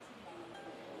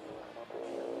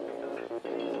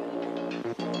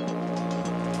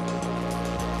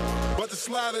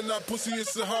sliding that pussy,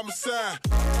 it's a homicide.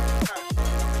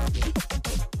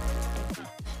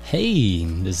 Hey,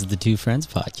 this is the Two Friends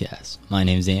podcast. My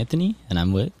name's Anthony, and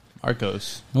I'm with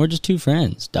Arcos. And we're just two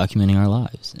friends documenting our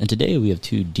lives. And today we have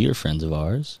two dear friends of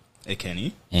ours,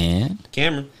 Ekene and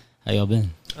Cameron. How y'all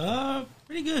been?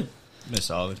 Pretty good. Been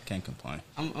solid. Can't complain.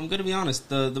 I'm gonna be honest.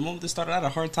 The moment this started, I had a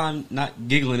hard time not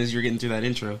giggling as you're getting through that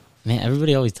intro. Man,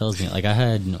 everybody always tells me, like I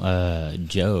had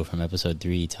Joe from episode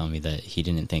 3 tell me that he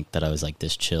didn't think that I was like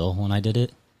this chill when I did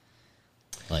it.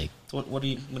 Like, So what do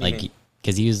you like, mean?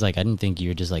 because he was like, I didn't think you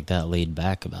were just like that laid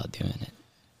back about doing it.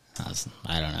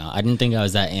 I don't know. I didn't think I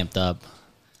was that amped up.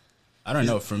 I don't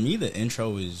know. For me, the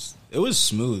intro was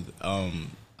smooth.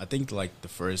 I think like the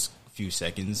first few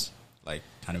seconds like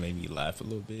kind of made me laugh a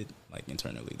little bit, like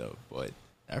internally though. But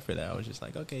after that, I was just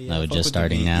like, okay, yeah. I was fuck just with the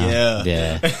starting beat. now.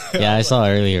 Yeah. Yeah. I saw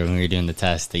earlier when we were doing the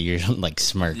test that you're like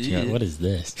smirked. You're like, what is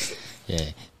this? Yeah.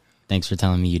 Thanks for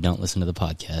telling me you don't listen to the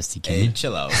podcast. You Hey, can.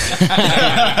 chill out.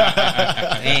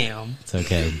 Damn. It's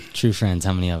okay. True friends.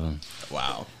 How many of them?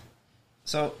 Wow.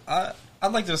 So I'd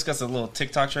like to discuss a little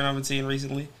TikTok trend I've been seeing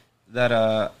recently that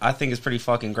I think is pretty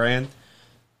fucking grand.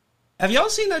 Have y'all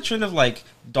seen that trend of like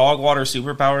dog water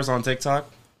superpowers on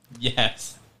TikTok?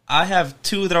 Yes. I have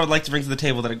two that I would like to bring to the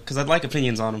table because I'd like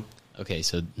opinions on them. Okay,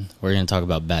 so we're gonna talk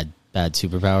about bad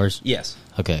superpowers. Yes.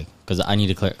 Okay, because I need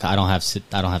to clear. I don't have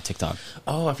TikTok.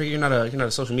 Oh, I figure you're not a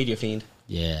social media fiend.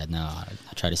 Yeah, no, I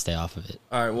try to stay off of it.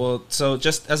 All right. Well, so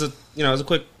just as a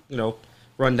quick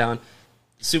rundown,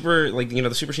 the super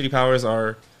shitty powers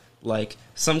are like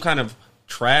some kind of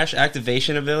trash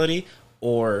activation ability,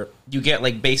 or you get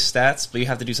like base stats, but you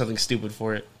have to do something stupid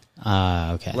for it.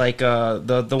 Okay. Like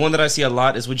the one that I see a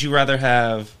lot is, would you rather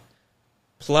have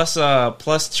plus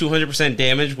 200%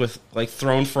 damage with like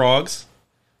thrown frogs,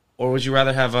 or would you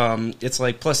rather have it's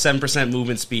like plus 7%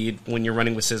 movement speed when you're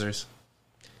running with scissors?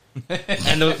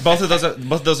 And both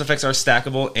of those effects are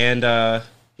stackable,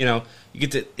 and you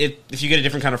get to if you get a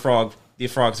different kind of frog, the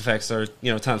frog's effects are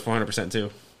times 400% too.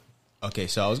 Okay,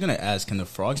 so I was gonna ask, can the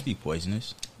frogs be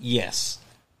poisonous? Yes,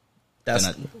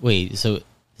 Wait, so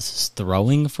this is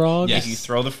throwing frogs? If you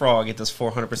throw the frog, it does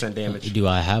 400% damage. Do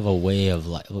I have a way of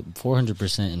like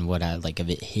 400% in what I like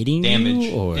of it hitting Damage.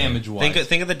 you, or Damage wise.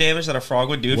 Think of the damage that a frog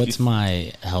would do. what's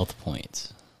my health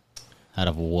points out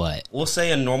of what? We'll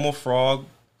say a normal frog.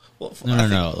 Well,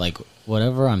 No. Like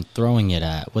whatever I'm throwing it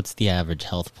at, what's the average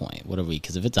health point? What are we?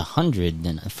 Because if it's 100,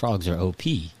 then frogs are OP.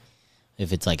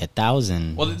 If it's like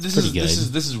 1,000, Well, this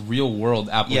is real world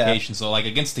application. So like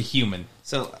against the human.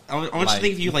 So I want you to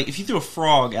think if you threw a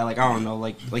frog at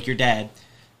like your dad.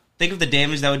 Think of the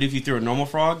damage that would do if you threw a normal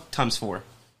frog times 4.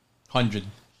 100.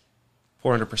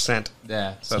 400%.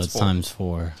 Yeah. so that's it's 4. times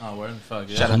 4. Oh, where the fuck?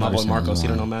 Yeah. Shout out to my boy 100% Marcos. You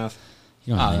don't know more. math.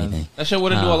 You don't know anything. That shit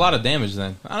wouldn't do a lot of damage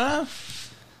then. I don't know.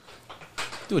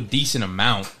 Do a decent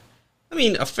amount. I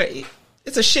mean, it's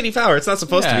a shitty power. It's not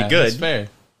supposed to be good. That's fair.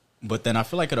 But then I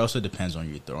feel like it also depends on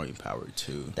your throwing power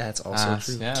too. That's also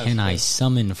true. Yeah, Can I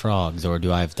summon frogs, or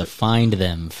do I have to find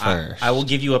them first? I will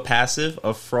give you a passive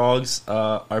of frogs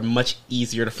are much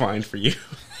easier to find for you.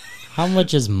 How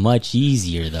much is much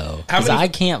easier though? How Because many- I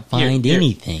can't find Here.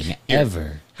 anything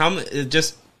ever.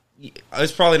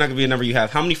 It's probably not going to be a number you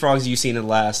have. How many frogs have you seen in the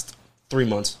last 3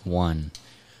 months? 1.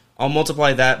 I'll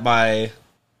multiply that by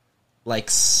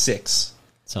like 6.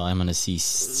 So I'm gonna see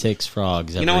 6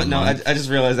 frogs. You know what? every No, I month. just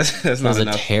realized that's not That's a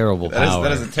enough. terrible power.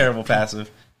 That is a terrible passive.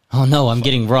 Oh no, I'm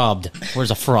getting robbed.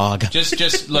 Where's a frog?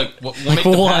 Just look. We'll Like make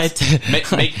the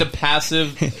what? make the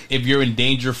passive. If you're in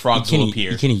danger, frogs will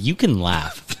appear. You can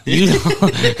laugh. You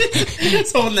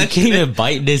can't even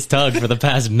bite his tongue for the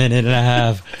past minute and a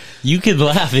half. You can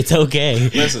laugh. It's okay.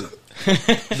 Listen,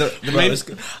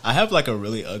 I have like a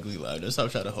really ugly laugh. That's how I'm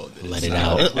trying to hold it. Let it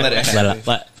out. Let it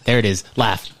out. There it is.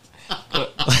 Laugh. I'm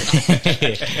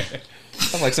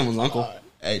like someone's uncle.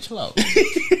 Hey, chill out.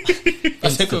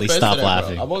 Instantly stop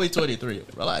laughing. I'm only 23.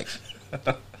 Relax.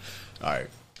 All right.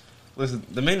 Listen,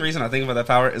 the main reason I think about that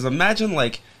power is, imagine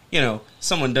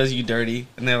someone does you dirty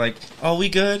and they're like, "Oh, we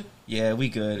good? Yeah, we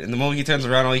good." And the moment he turns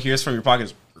around, all he hears from your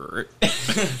pocket is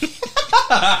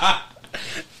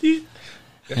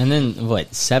And then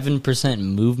what? 7%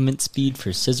 movement speed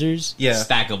for scissors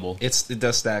Stackable. It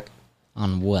does stack.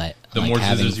 on what? The more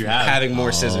scissors you have. Having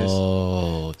more scissors.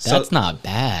 Oh, So- that's not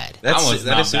bad. That was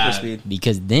That not is super bad. speed.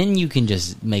 Because then you can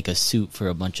just make a suit for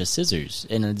a bunch of scissors.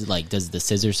 And it's like, does the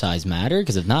scissor size matter?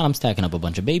 Because if not, I'm stacking up a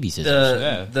bunch of baby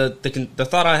scissors. The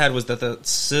thought I had was that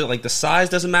the size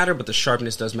doesn't matter, but the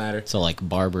sharpness does matter. So like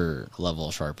barber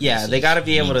level sharpness. Yeah, they got to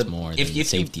be able means to. more If than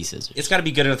safety scissors. it's got to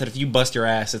be good enough that if you bust your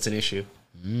ass, it's an issue.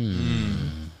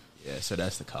 Yeah, so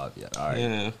that's the caveat. All right.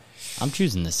 Yeah. I'm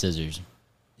choosing the scissors.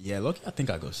 Yeah, look, I think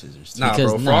I go scissors. Nah,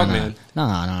 bro, Frogman.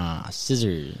 Nah.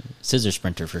 Scissor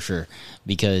sprinter for sure.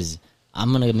 Because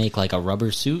I'm gonna make like a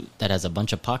rubber suit that has a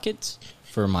bunch of pockets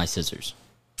for my scissors.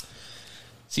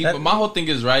 See, but my whole thing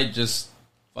is right. Just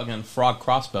fucking frog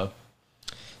crossbow.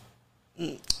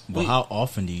 But how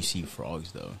often do you see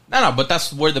frogs though? No, but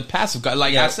that's where the passive.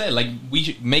 Like I said, like we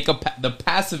should make the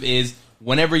passive is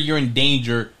whenever you're in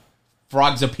danger,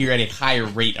 frogs appear at a higher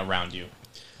rate around you.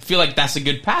 I feel like that's a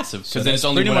good passive because then it's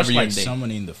only pretty whenever much you're like in danger.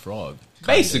 summoning the frog.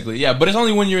 Basically, yeah, but it's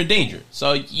only when you're in danger.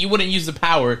 So you wouldn't use the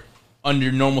power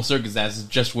under normal circumstances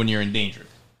just when you're in danger.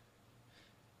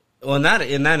 Well, in that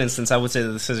instance, I would say that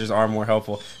the scissors are more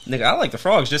helpful. Nigga, I like the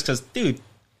frogs just because, dude,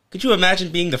 could you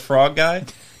imagine being the frog guy?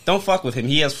 Don't fuck with him.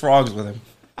 He has frogs with him.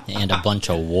 And a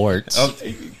bunch of warts. Oh,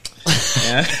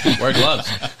 yeah. Wear gloves.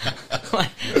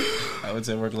 I would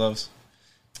say wear gloves.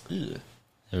 Can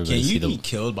Everybody see you the be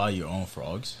killed by your own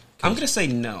frogs? I'm going to say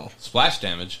no. Splash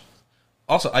damage.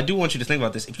 Also, I do want you to think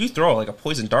about this. If you throw like a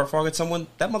poison dart frog at someone,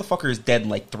 that motherfucker is dead in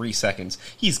like 3 seconds.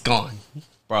 He's gone.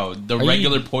 Bro, the Are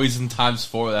regular you- poison times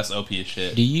 4, that's OP as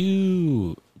shit.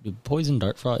 Do poison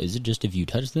dart frog, is it just if you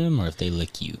touch them or if they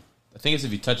lick you? I think it's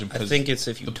if you touch them I because think it's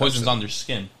if you the touch poison's them. on their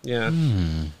skin. Yeah.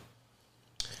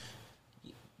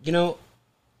 You know,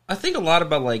 I think a lot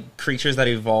about like creatures that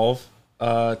evolve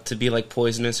to be like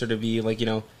poisonous or to be like, you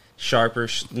know, sharp or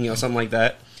something like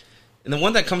that. And the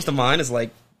one that comes to mind is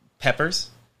like peppers.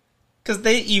 Because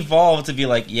they evolve to be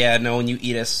like, yeah, no, when you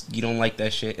eat us, you don't like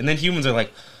that shit. And then humans are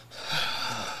like,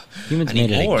 Humans I made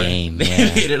need it more. a game. They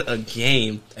Yeah. made it a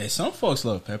game. Hey, some folks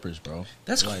love peppers, bro.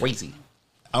 That's Like, crazy.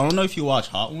 I don't know if you watch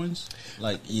Hot Ones.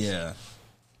 Like, yeah,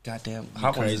 Goddamn.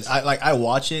 Hot Hot ones. crazy. I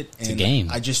watch it and a game.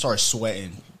 I just start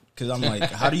sweating because I'm like,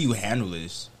 how do you handle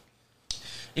this?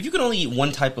 If you could only eat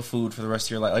one type of food for the rest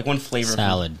of your life, like one flavor.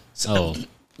 Salad. Of food,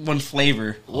 one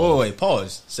flavor. Whoa, wait,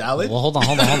 pause. Salad. Well, hold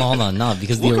on. No,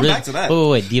 because We'll the come back to that.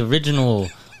 Wait. The original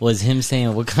was him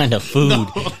saying what kind of food.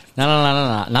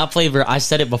 No. Not flavor. I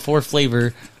said it before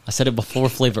flavor.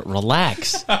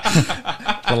 Relax.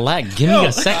 Relax. Give me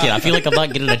a second. I feel like I'm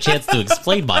not getting a chance to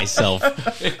explain myself.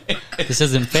 This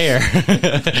isn't fair.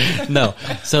 No.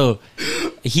 So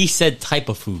he said type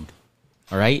of food.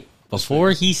 All right.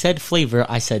 Before he said flavor,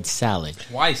 I said salad.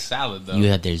 Why salad,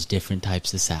 though? There's different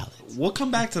types of salads. We'll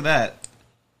come back to that.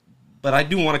 But I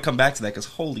do want to come back to that because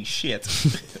holy shit.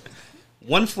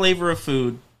 One flavor of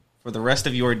food for the rest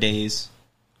of your days.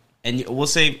 And we'll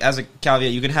say, as a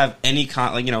caveat, you can have any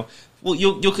kind, like, you know, well,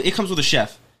 it comes with a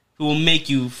chef who will make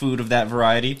you food of that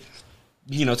variety,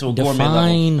 you know, to a gourmet level.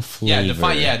 Define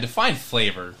flavor. Define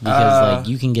flavor. Because like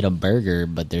you can get a burger,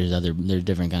 but there's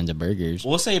different kinds of burgers.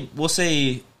 We'll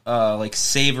say like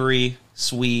savory,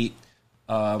 sweet,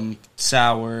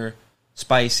 sour,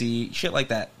 spicy, shit like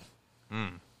that.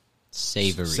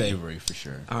 Savory. For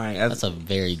sure. All right, That's a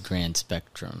very grand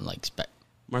spectrum. Like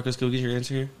Marcus, can we get your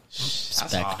answer here?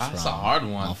 That's a hard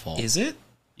one. My fault. Is it?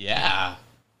 Yeah.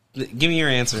 Give me your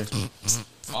answer.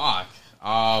 Fuck.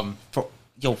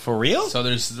 For real? So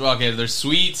there's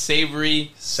sweet,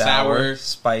 savory, sour,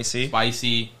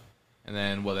 spicy, and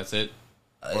then that's it.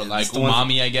 Or like the ones-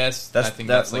 umami, I guess. I think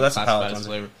that's like that's a classified palate as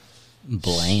flavor.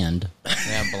 Bland.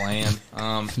 Yeah, bland.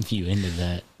 If you into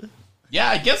that. Yeah,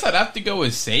 I guess I'd have to go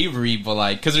with savory, but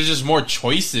like because there's just more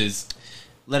choices.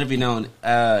 Let it be known,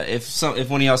 if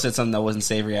one of y'all said something that wasn't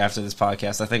savory after this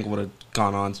podcast, I think would have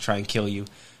gone on to try and kill you.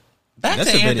 Back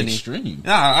That's to a bit Anthony. extreme.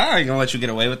 Nah, I ain't gonna let you get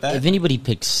away with that. If anybody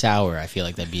picks sour, I feel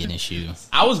like that'd be an issue.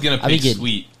 I was gonna pick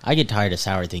sweet. I get tired of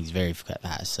sour things very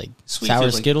fast. Like Sweet sour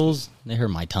feels like- Skittles, they hurt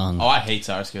my tongue. Oh, I hate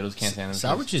sour Skittles. Can't stand them.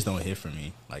 Sour just don't hit for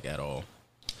me like at all.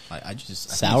 Like I can't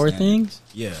Sour stand it. things?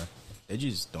 Yeah, they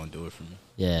just don't do it for me.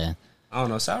 Yeah. I don't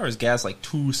know. Sour is gas like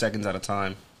 2 seconds at a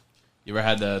time. You ever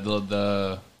had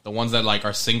the ones that like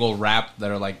are single wrap that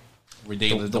are like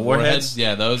ridiculous? The warheads?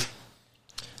 Yeah, those.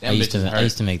 I Them used bitches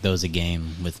hurt. to make those a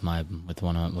game with my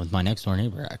next door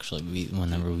neighbor. Actually,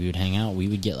 whenever we would hang out, we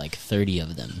would get like 30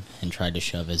 of them and try to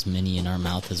shove as many in our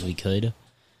mouth as we could.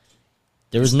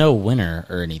 There was no winner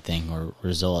or anything or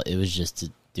result. It was just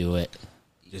to do it.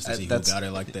 Just to see who That's- got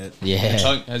it like that. Yeah.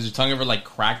 Has your tongue ever like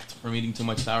cracked from eating too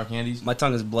much sour candies? My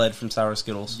tongue is bled from sour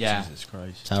Skittles. Yeah. Jesus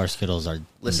Christ. Sour Skittles are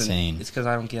Listen, insane. it's because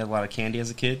I don't get a lot of candy as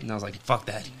a kid, and I was like, fuck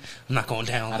that. I'm not going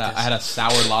down. I had a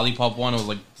sour lollipop one. It was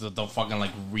like the fucking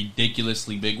like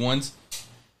ridiculously big ones.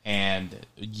 And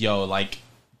yo, like,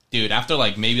 dude, after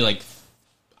like maybe like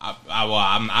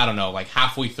I don't know, like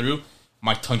halfway through,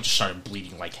 my tongue just started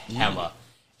bleeding like hella.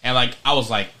 And like I was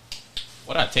like,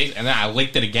 what did I taste? And then I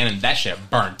licked it again, and that shit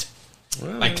burnt.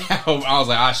 Like I was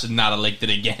like, I should not have licked it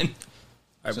again.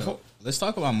 So, let's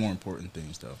talk about more important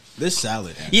things, though. This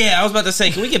salad. Yeah, I was about to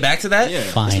say, can we get back to that? Yeah.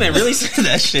 Fine. This man really said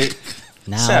that shit.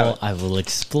 Now Salad. I will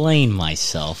explain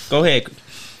myself. Go ahead.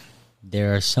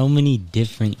 There are so many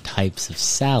different types of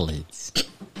salads.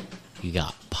 You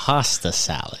got pasta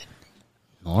salad,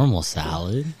 normal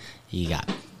salad. You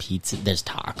got pizza. There's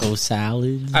taco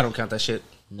salad. I don't count that shit.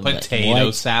 Potato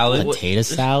What? salad. Potato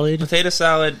salad. Potato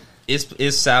salad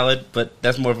is salad, but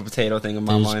that's more of a potato thing in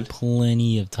my There's mind.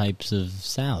 plenty of types of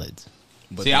salads.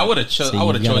 But See, I would have So I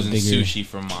would have you got a chosen bigger- sushi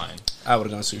for mine. I would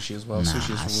have gone sushi as well. Nah,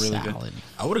 Sushi is really good. salad.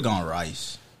 I would have gone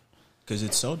rice because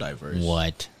it's so diverse.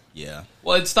 What? Yeah.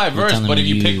 Well, it's diverse, telling but if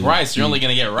you me pick you- rice, you're only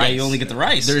gonna get rice. Yeah, you only get the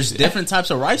rice. There's different types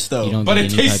of rice, though. You don't But get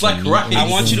it any tastes type of like meat rice. I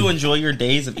want you to anything. enjoy your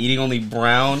days of eating only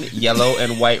brown, yellow,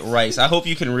 and white rice. I hope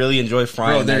you can really enjoy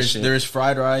frying Bro, that shit. there's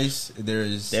fried rice.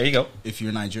 There's There you go. If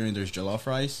you're Nigerian, there's jollof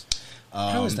rice.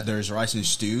 How is that? There's rice and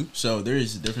stew. So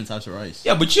there's different types of rice.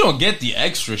 Yeah, but you don't get the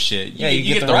extra shit. Yeah, you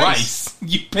get the rice.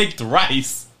 You picked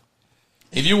rice.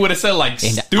 If you would have said like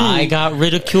And stew, I got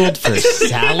ridiculed for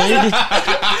salad.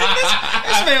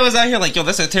 This man was out here like, yo,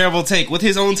 that's a terrible take, with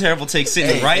his own terrible take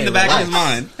sitting right in the back of his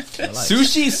mind.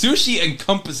 sushi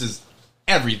encompasses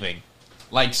everything.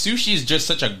 Like sushi is just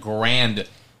such a grand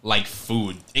like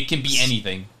food. It can be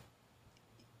anything.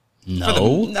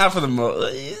 No. Not for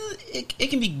the it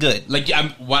can be good. Like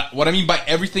what I mean by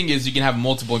everything is you can have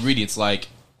multiple ingredients. Like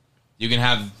you can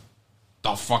have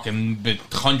the fucking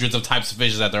hundreds of types of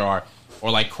fishes that there are,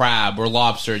 or like crab or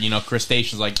lobster. You know,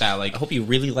 crustaceans like that. Like I hope you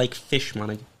really like fish,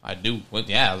 man. I do. Well,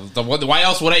 yeah. Why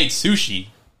else would I eat sushi?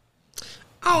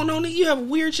 I don't know, nigga. You have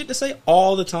weird shit to say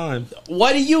all the time.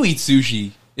 Why do you eat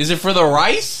sushi? Is it for the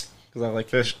rice? Because I like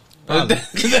fish. What the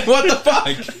fuck?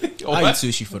 I eat What?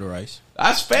 sushi for the rice.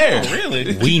 That's fair.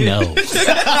 Really? We know.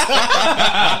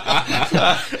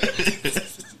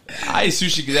 I eat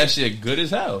sushi because that shit good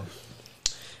as hell.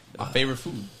 My favorite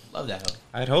food. Love that hell.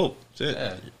 I'd hope. Shit.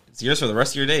 Yeah. It's yours for the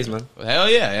rest of your days, man. Hell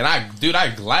yeah. And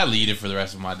I'd gladly eat it for the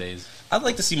rest of my days. I'd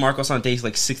like to see Marcos on days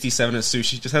like 67 at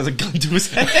sushi, just has a gun to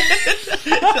his head.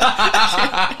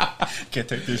 Can't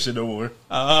take this shit no more.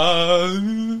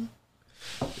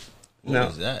 What No.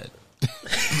 was that?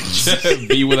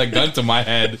 Be with a gun to my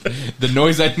head. The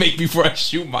noise I'd make before I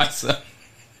shoot myself.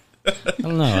 I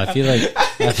don't know. I feel like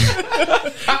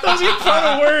Those are your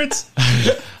final words.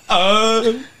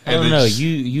 I don't know.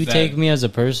 You that- take me as a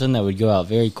person that would go out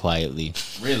very quietly.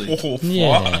 Really? Oh,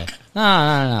 Yeah.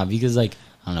 No. Because like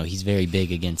I don't know. He's very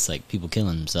big against like people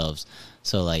killing themselves.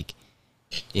 So like,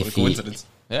 What if a he coincidence.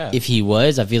 Yeah. if he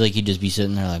was, I feel like he'd just be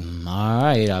sitting there like, all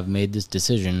right, I've made this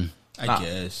decision. I Nah.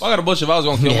 guess. If I got a bullshit, if I was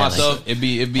gonna kill Yeah, myself, like-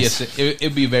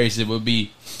 it'd be very simple. It'd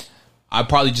be I'd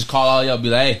probably just call all y'all, be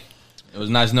like, hey, it was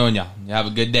nice knowing y'all. You have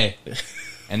a good day.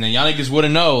 And then y'all niggas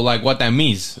wouldn't know like what that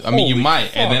means. I mean, you Holy might,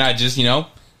 fuck. and then I just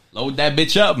load that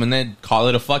bitch up and then call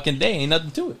it a fucking day. Ain't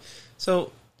nothing to it.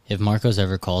 So, If Marcos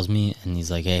ever calls me and he's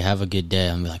like, hey, have a good day,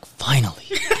 I'm gonna be like, finally.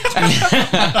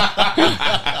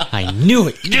 I knew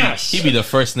it. Yes. He'd be the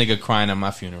first nigga crying at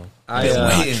my funeral. That's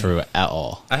not waiting. true at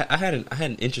all. I had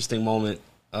an interesting moment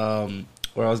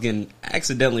where I was getting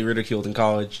accidentally ridiculed in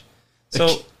college.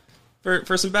 So,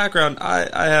 for some background,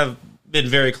 I have been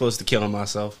very close to killing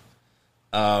myself.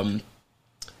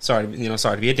 Sorry to be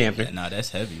a dampener. Yeah, nah, that's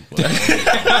heavy. Boy.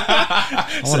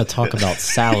 I want to talk about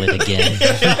salad again.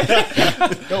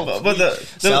 But the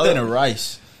Salad and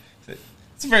rice.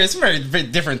 it's very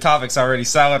different topics already.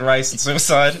 Salad, rice, and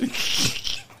suicide.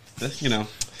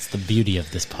 It's the beauty of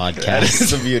this That podcast.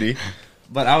 is a beauty.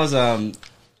 But I was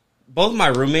both my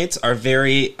roommates are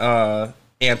very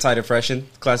anti-depression.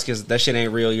 Classic is that shit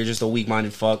ain't real. You're just a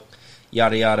weak-minded fuck.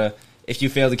 Yada yada. If you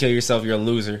fail to kill yourself, you're a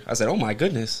loser. I said, oh my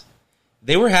goodness.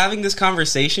 They were having this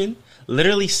conversation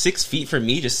literally 6 feet from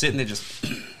me, just sitting there, just.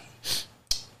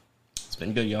 It's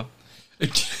been good, y'all.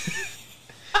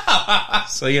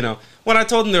 So when I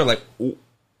told them, they were like, ooh.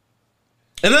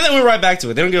 And then they went right back to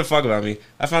it. They don't give a fuck about me.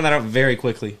 I found that out very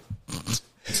quickly.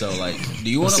 So like, do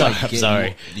you want to Sorry, like I'm get sorry.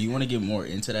 More, do you want to get more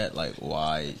into that? Like,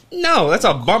 why? No, that's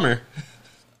a bummer.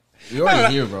 You're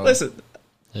already here, bro. Listen,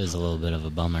 It was a little bit of a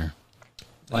bummer.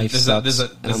 life This is sucks. a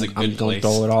good I'm gonna place.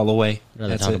 throw it all away. I'd rather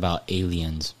That's talk it. about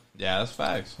aliens. Yeah, that's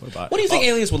facts. What about? What do you think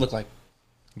aliens would look like?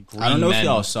 Green I don't know if men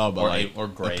y'all saw, but or, like, or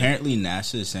gray. apparently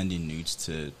NASA is sending nudes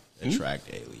to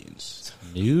attract aliens.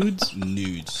 Nudes?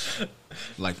 Nudes,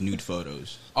 like nude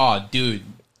photos. Oh, dude.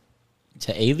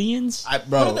 To aliens?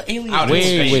 Bro, Out in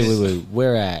Wait, space. wait.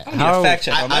 Where at? I'm gonna fact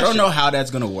check on I that don't shit. know how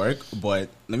that's gonna work, but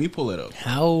let me pull it up.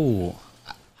 How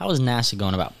is NASA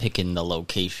going about picking the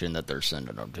location that they're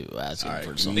sending them to? Asking All right,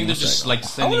 for I something. think they're just like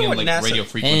sending wonder in what like NASA radio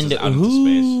frequencies and out into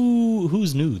space.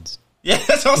 who's nudes? Yeah,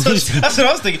 that's what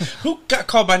I was thinking. Who got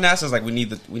called by NASA? Is like, we need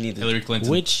the Hillary Clinton.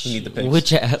 Which We need the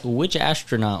pics. which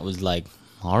astronaut was like,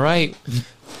 all right,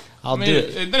 I'll mean, do it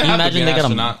it. didn't Can you have to imagine be an they got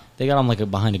astronaut. them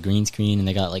like behind a green screen and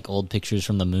they got like old pictures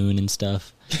from the moon and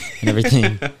stuff and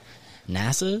everything.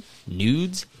 NASA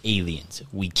nudes aliens.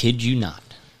 We kid you not.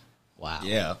 Wow.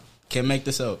 Yeah, can't make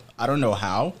this up. I don't know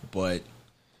how, but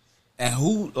and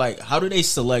who like how do they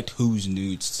select whose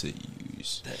nudes to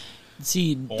use?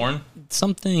 See, Born?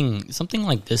 something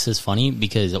like this is funny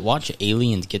because watch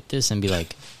aliens get this and be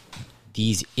like,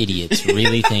 these idiots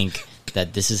really think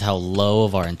that this is how low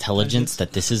of our intelligence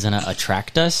that this is gonna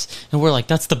attract us, and we're like,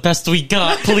 that's the best we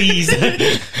got, please.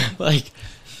 Like,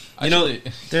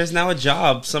 There's now a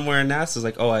job somewhere in NASA. It's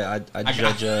like, oh, I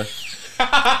judge.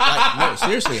 Like, no,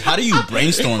 seriously, how do you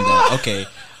brainstorm that? Okay,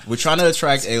 we're trying to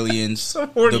attract aliens.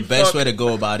 horny The best fuck. way to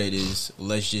go about it is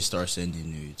let's just start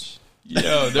sending nudes.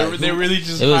 Yo, they really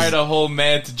just It was- hired a whole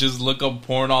man to just look up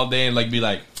porn all day and like be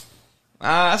like,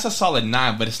 that's a solid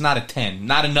 9, but it's not a 10.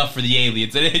 Not enough for the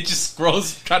aliens. And it just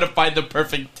scrolls trying to find the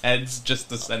perfect 10s just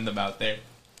to send them out there.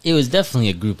 it was definitely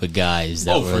a group of guys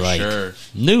that Oh, were for like, sure.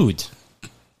 nude.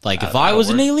 Like, if I that'll was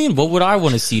an work. alien, what would I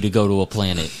want to see to go to a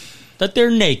planet? That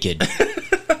they're naked.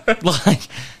 Like,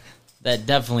 that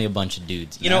definitely a bunch of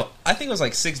dudes. You know, I think it was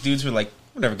like 6 dudes who were like,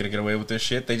 we're never gonna get away with this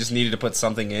shit. They just needed to put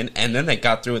something in, and then they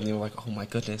got through it, and they were like, oh my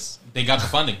goodness, They got the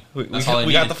funding. we That's all they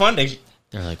got needed. the funding.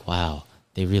 They're like, wow,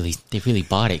 they really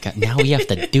bought it. Now we have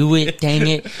to do it. Dang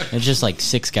it! And it's just like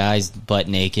 6 guys butt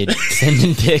naked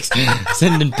sending pics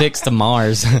to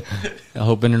Mars,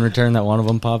 hoping in return that one of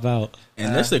them pop out.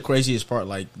 And that's the craziest part.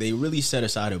 Like they really set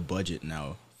aside a budget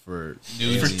now for Nudes.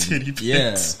 alien- For titty pics.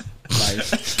 Yeah,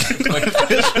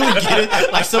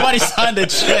 like somebody signed a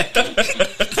check.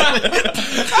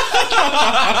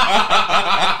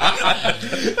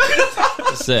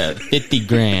 Said 50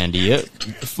 grand. Yep.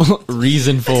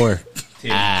 Reason for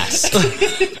ass.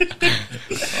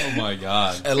 Oh my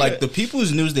god. And like the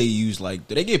people's news they use, like,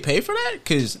 do they get paid for that?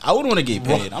 Because I would want to get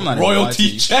paid. I'm not gonna lie Royalty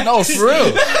to you. checks. No, for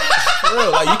real. For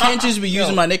real. Like you can't just be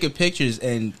using my naked pictures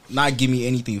and not give me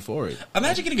anything for it.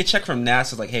 Imagine getting a check from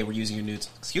NASA, like, hey, we're using your nudes.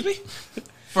 Excuse me?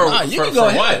 For, Nah, you for, can go for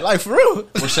ahead. what? Like for real.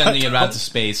 We're sending it out to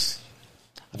space.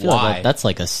 I feel Why? like that's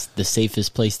like the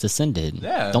safest place to send it.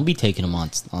 Yeah. Don't be taking them on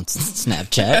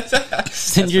Snapchat.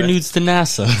 Send your nudes to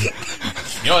NASA.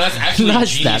 Yo, that's actually Not a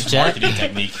genius Snapchat. marketing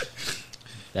technique.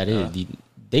 That is,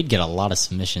 they'd get a lot of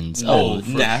submissions.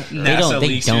 NASA They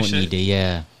leaks your don't shit. need to.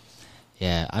 Yeah.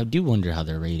 I do wonder how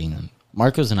they're rating them.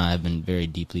 Marcos and I have been very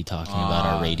deeply talking about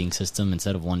our rating system.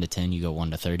 Instead of 1 to 10, you go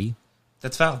 1 to 30,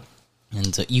 That's valid.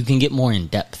 and so you can get more in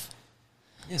depth.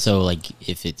 So, like,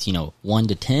 if it's 1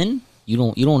 to 10, you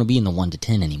don't want to be in the 1 to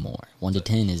 10 anymore. 1 to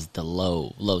 10 is the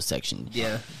low section.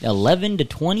 Yeah. 11 to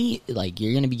 20, like,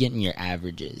 you're going to be getting your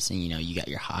averages. And, you got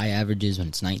your high averages when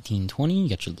it's 19, 20. You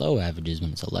got your low averages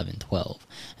when it's 11, 12.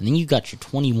 And then you got your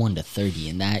 21 to 30,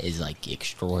 and that is, like,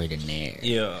 extraordinaire.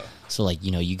 Yeah. So, like,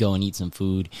 you go and eat some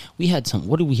food. We had some,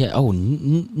 what did we have? Oh,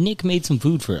 Nick made some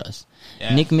food for us.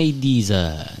 Yeah. Nick made these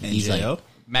NJL? like,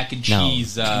 Mac and no,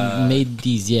 cheese. made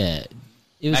these, yeah.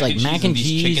 It was like mac and cheese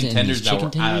these chicken and tenders these that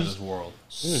chicken were out of tenders. this world.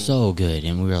 So good.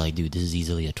 And we were like, dude, this is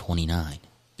easily a 29.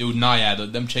 Dude, no, yeah,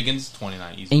 them chickens,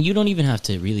 29 easy. And you don't even have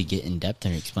to really get in depth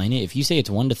and explain it. If you say it's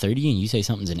 1 to 30 and you say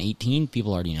something's an 18,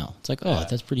 people already know. It's like, oh,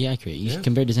 that's pretty accurate.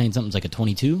 Compared to saying something's like a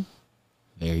 22,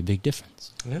 very big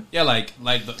difference. Yeah, like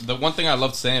the one thing I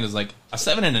love saying is like a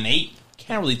 7 and an 8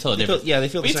 can't really tell a difference. they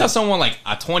feel When the you tell same. someone like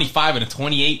a 25 and a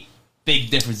 28,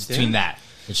 big difference between that.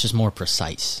 It's just more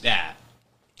precise. Yeah.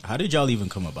 How did y'all even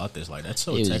come about this? Like that's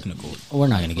so It was- technical. We're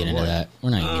not going to get into that. We're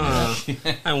not going to get into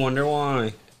that. I wonder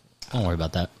why. Don't worry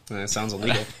about that. That sounds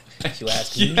illegal. If you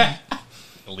ask me. Yeah.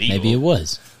 Illegal. Maybe it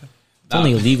was. It's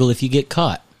only illegal if you get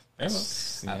caught.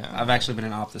 I've actually been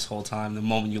an op this whole time. The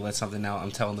moment you let something out,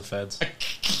 I'm telling the feds.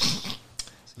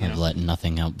 I've let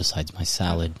nothing out besides my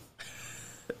salad.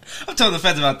 I'm telling the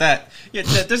feds about that. Yeah,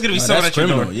 there's gonna be No, someone that's at your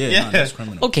door. criminal. Yeah, no, that's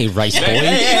criminal. Okay, rice boy.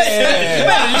 Hey,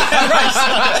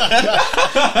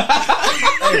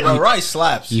 bro, rice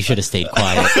slaps. You should have stayed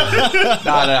quiet.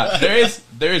 Nah.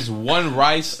 There is one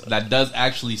rice that does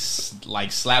actually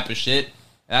like slap a shit, and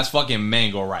that's fucking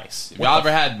mango rice. If y'all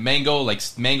ever had mango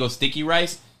sticky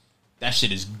rice, that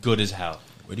shit is good as hell.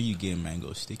 Where do you get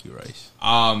mango sticky rice?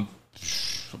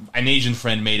 An Asian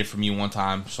friend made it for me one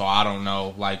time, so I don't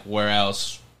know like where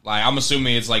else. Like I'm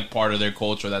assuming it's like part of their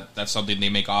culture that's something they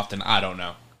make often. I don't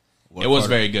know. What It was part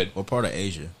very of- good. What part of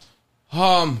Asia?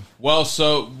 Well,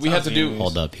 so we had to do.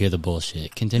 Hold up, hear the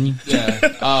bullshit. Continue.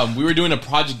 Yeah. We were doing a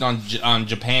project on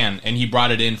Japan, and he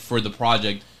brought it in for the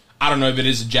project. I don't know if it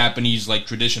is a Japanese like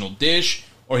traditional dish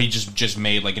or he just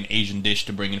made like an Asian dish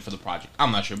to bring in for the project.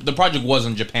 I'm not sure. But the project was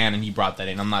in Japan, and he brought that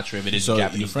in. I'm not sure if it is So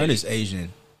Japanese. your friend dish. is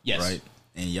Asian, Yes. right?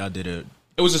 And y'all did a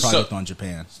It was a project on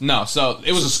Japan. No, so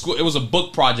it was a school. It was a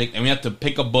book project, and we had to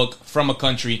pick a book from a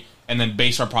country and then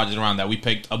base our project around that. We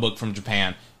picked a book from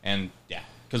Japan, and yeah,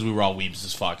 because we were all weebs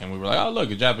as fuck, and we were like, "Oh,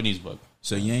 look, a Japanese book."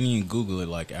 So you ain't even Google it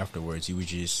like afterwards. You were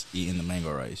just eating the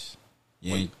mango rice.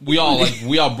 You ain't, We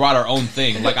all brought our own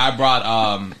thing. Like I brought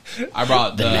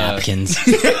The napkins.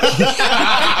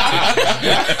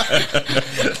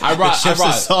 I brought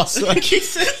salsa.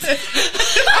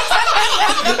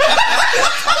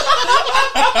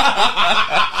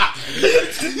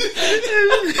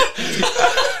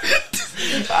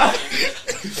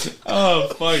 oh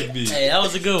fuck me. Hey, that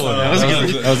was a good one. That was a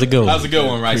good one. That was a good one. That was a good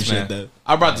one, Rice Appreciate Man. that.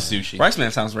 I brought the sushi. Rice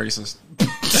Man sounds racist.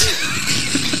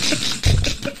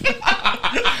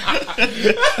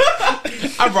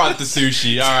 I brought the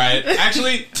sushi. All right.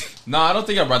 Actually, no, I don't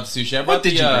think I brought the sushi. I brought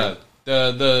did you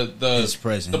the His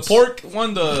presence. the pork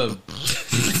one. The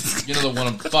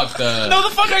one. Fuck the. No,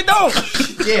 the fuck I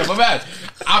don't. Yeah, my bad.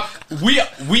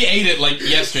 We ate it like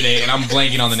yesterday, and I'm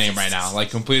blanking on the name right now. Like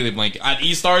completely blank. At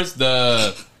E-Stars,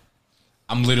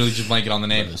 I'm literally just blanking on the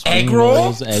name. Spring Egg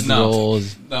rolls? Egg No.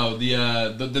 rolls. No,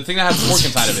 the thing that has pork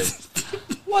inside of it.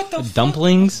 What the?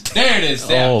 Dumplings? There it is.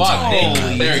 Yeah, Oh, fuck. my There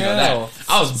God. you go. hell. That.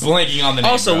 I was blanking on the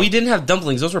name. Also, bro. we didn't have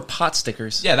dumplings. Those were pot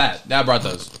stickers. Yeah, that I brought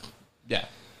those. Yeah,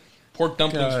 pork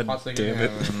dumplings. God pot stickers. damn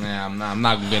it. Nah, I'm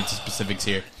not gonna get into specifics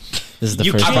here. This is the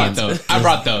You first I time. brought those. I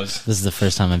brought those. This is the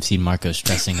first time I've seen Marco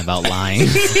stressing about lying,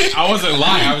 I wasn't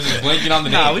lying. I was just blanking on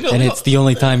the name. Nah, we don't. and it's the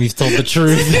only time you've told the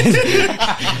truth.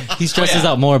 He stresses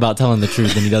out more about telling the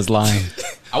truth than he does lying.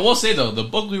 I will say though, the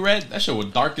book we read, that shit was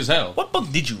dark as hell. What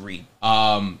book did you read?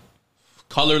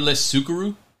 Colorless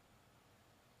Sukuru.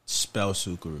 Spell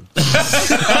sukuru.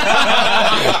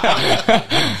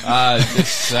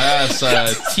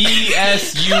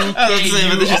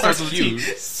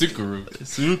 TSUKURQ.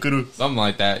 Sukuru. Something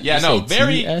like that. Yeah, no,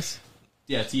 very. TS?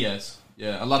 Yeah, TS.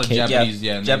 Yeah, a lot of Okay, Japanese.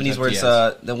 Yeah, names Japanese have words.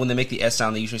 TS. When they make the S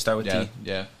sound, they usually start with Yeah, T.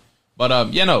 yeah.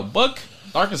 But yeah, no, book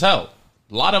dark as hell.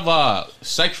 A lot of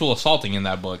sexual assaulting in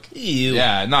that book. Ew.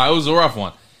 Yeah, no, it was a rough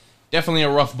one. Definitely a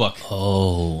rough book.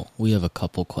 Oh, we have a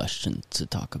couple questions to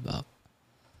talk about.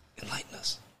 Enlighten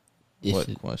us.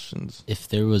 If, questions? if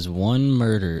there was one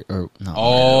murder, or not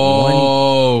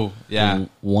Oh, yeah. murder,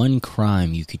 one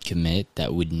crime you could commit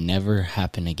that would never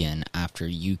happen again after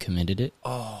you committed it,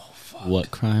 Oh, fuck. what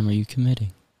crime are you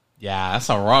committing? Yeah, that's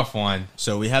a rough one.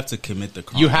 So we have to commit the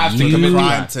crime. You have to For the commit the crime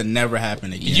crime. to never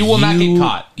happen again. You will not get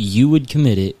caught. You would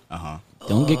commit it, Uh-huh.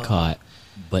 don't get caught,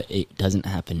 but it doesn't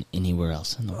happen anywhere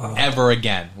else in the world. Ever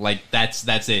again. Like, that's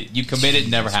it. You commit it,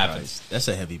 never happens. Christ. That's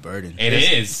a heavy burden. It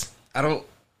is. I don't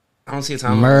see a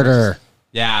time. Murder.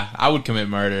 Yeah, I would commit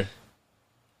murder.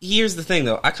 Here's the thing,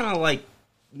 though. I kind of like.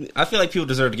 I feel like people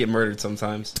deserve to get murdered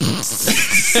sometimes.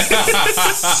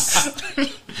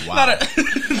 Wow.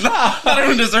 Not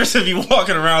everyone deserves to be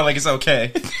walking around like it's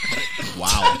okay.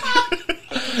 Wow.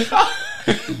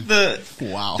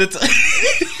 Wow.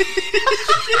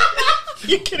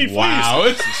 You're kidding.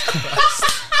 Wow.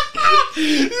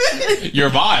 You're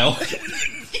vile.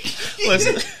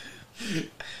 Listen.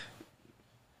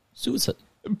 Suicide.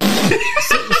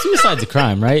 Suicide's a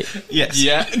crime, right? Yes.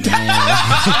 Yeah.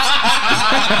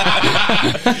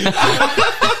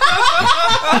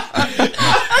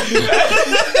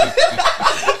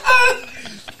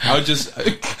 I would just.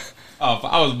 Oh,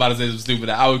 I was about to say something stupid.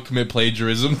 I would commit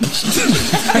plagiarism.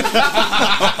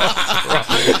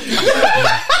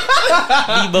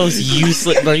 The most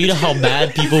useless. Bro, you know how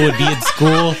bad people would be in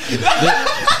school?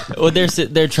 They're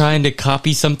sitting there trying to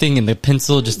copy something and the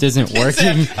pencil just isn't working.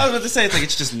 I was about to say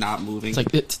it's just not moving. It's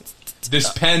like,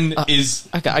 This pen is.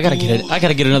 I gotta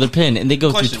get another pen, and they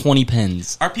go Question. through 20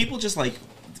 pens. Are people just like?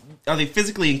 Are they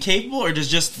physically incapable, or does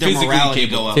just their Physically morality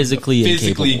incapable. go up? Physically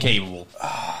physically incapable.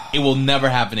 incapable. It will never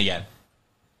happen again.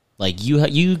 Like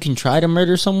you can try to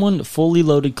murder someone, fully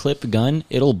loaded clip gun,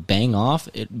 it'll bang off,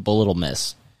 bullet will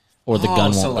miss, or the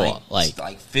gun won't go off.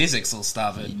 Like physics will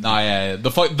stop it. Nah, yeah.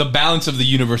 The balance of the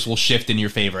universe will shift in your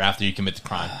favor after you commit the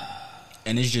crime.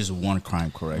 And it's just one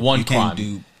crime, correct? One you crime. can't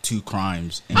do two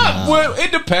crimes. And Well,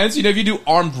 it depends. You know, if you do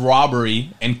armed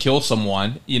robbery and kill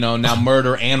someone, you know, now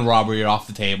murder and robbery are off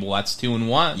the table. That's 2 in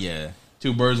 1. yeah.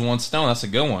 2 birds, 1 stone. That's a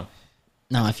good one.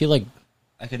 No, I feel like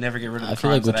I could never get rid of the I feel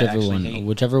like crimes that I actually hate.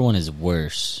 whichever one is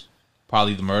worse.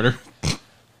 Probably the murder.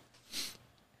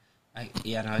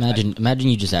 Imagine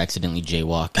you just accidentally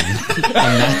jaywalking,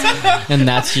 and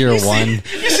that's your one.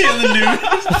 You see in the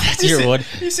news. That's your one.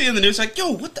 You see in the news like,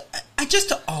 yo, what the? I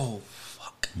just. Oh,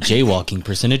 fuck. Jaywalking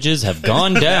percentages have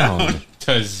gone down.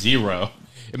 To 0.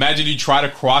 imagine you try to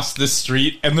cross this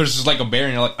street and there's just like a bear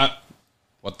and you're like,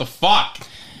 what the fuck?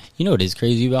 You know what is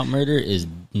crazy about murder is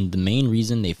the main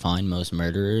reason they find most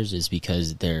murderers is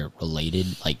because they're related.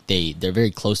 Like they're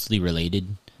very closely related.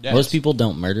 Yes. Most people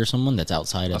don't murder someone that's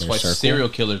outside That's of why their circle. serial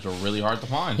killers are really hard to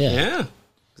find. Yeah. Yeah.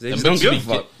 They Them just don't bitches give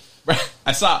a be fuck.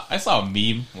 I saw a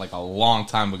meme like a long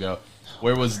time ago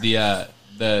where was the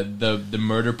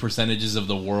murder percentages of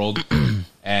the world,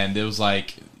 and it was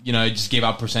like, you know, it just gave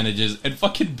out percentages, and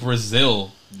fucking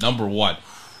Brazil #1.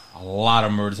 A lot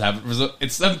of murders happen.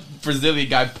 It's some Brazilian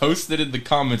guy posted in the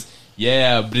comments,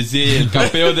 yeah, Brazil,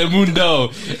 campeão del mundo.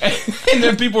 And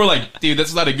then people were like, dude,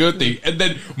 that's not a good thing. And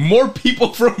then more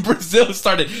people from Brazil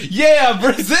started, yeah,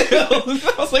 Brazil.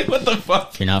 I was like, what the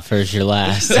fuck? If you're not first, you're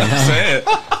last. That's what I'm saying.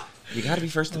 You gotta be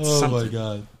first at something. my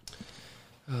god.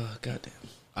 Oh, goddamn.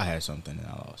 I had something and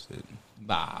I lost it.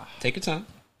 Nah. Take your time.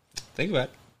 Think about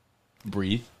it.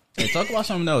 Breathe. Hey, talk about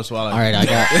something else while All right,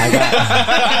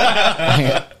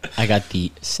 I got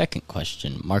the second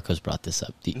question. Marcos brought this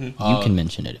up. You can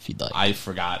mention it if you'd like. I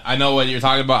forgot. I know what you're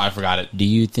talking about. I forgot it. Do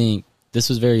you think this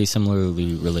was very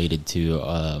similarly related to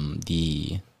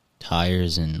the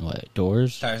tires and what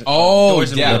doors? Oh,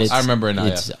 Doors and yeah. But I remember it now.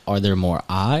 Yeah. Are there more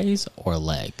eyes or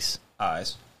legs?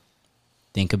 Eyes.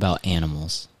 Think about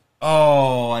animals,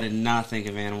 Oh, I did not think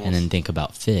of animals. and then think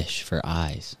about fish for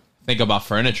eyes. Think about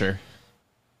furniture.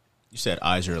 You said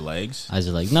eyes or legs? Eyes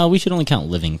are like, no, we should only count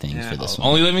living things Yeah. for this one.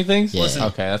 Only living things? Yeah. Listen,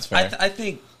 okay, that's fair. I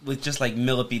think with just like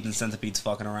millipedes and centipedes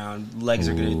fucking around, legs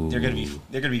are gonna they're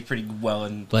gonna be pretty well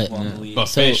in But- well in the lead. but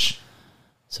So- fish,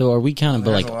 So are we counting?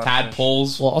 But There's like, a lot.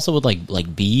 tadpoles, well, also with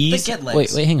like bees. They get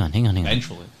legs. Wait, hang on.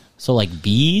 eventually. So like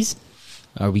bees,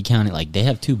 are we counting? Like they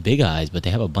have 2 big eyes, but they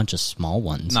have a bunch of small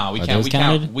ones. No, we Are can't. those We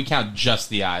counted? count. We count just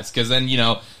the eyes, because then, you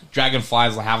know,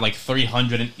 dragonflies will have like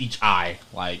 300 in each eye.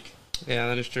 Like Yeah,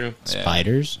 that is true. yeah.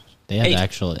 Spiders, they have 8.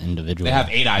 actual individual. They have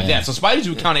 8 eyes. Yeah, so spiders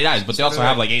would count 8 eyes, but they also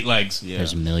have like 8 legs. Yeah.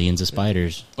 There's millions of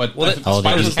spiders. But Well, Oh,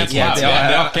 spiders they cancel yeah, out. they all Yeah,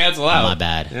 they all have- cancel Oh, my out.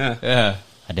 bad. Yeah. Yeah.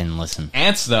 I didn't listen.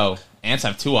 Ants though, ants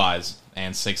have 2 eyes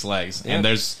and 6 legs, Yeah. and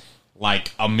there's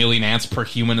like 1,000,000 ants per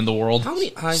human in the world. How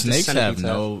many eyes Snakes does have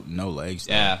centipedes no legs.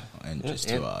 Though, Yeah. and have? just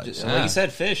Yeah, 2 eyes. like you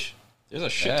said, fish. There's a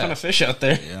shit Yeah. ton of fish out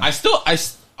there. Yeah.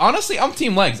 Honestly, I'm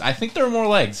team legs. I think there are more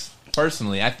legs.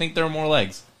 Personally, I think there are more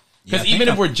legs. Yeah, Because I think even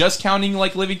if I'm- we're just counting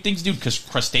like living things, dude, because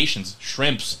crustaceans,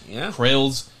 shrimps, Yeah.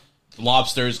 krills,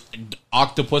 lobsters,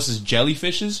 octopuses,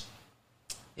 jellyfishes,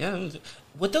 Yeah.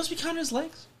 Would those be counted as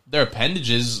legs? they're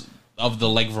appendages of the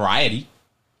leg variety.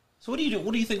 So what do you do?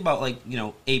 What do you think about like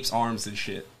apes' arms and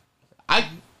shit? I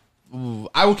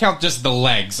would count just the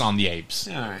legs on the apes.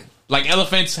 All right. Like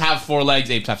elephants have 4 legs,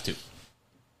 apes have 2.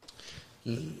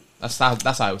 That's how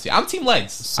I would see it. I'm team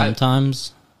legs.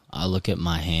 Sometimes I look at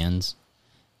my hands,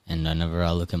 and whenever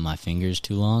I look at my fingers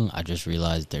too long, I just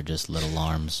realize they're just little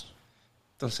arms.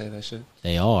 Don't say that shit.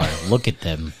 They are. Look at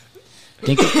them.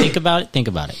 Think about it. Think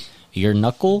about it. Your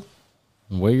knuckle,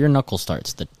 where your knuckle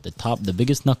starts, the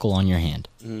biggest knuckle on your hand.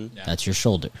 Yeah. That's your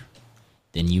shoulder.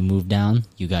 Then you move down,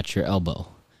 you got your elbow.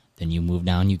 Then you move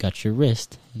down, you got your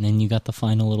wrist, and then you got the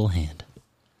final little hand.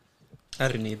 I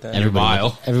didn't need that.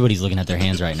 Vile. Everybody's looking at their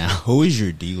hands right now. Who is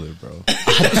your dealer, bro?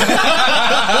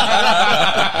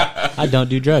 I don't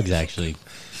do drugs, actually.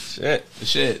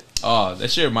 Shit. Oh, that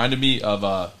shit reminded me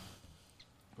of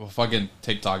fucking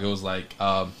TikTok. It was like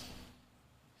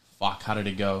fuck, how did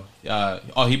it go?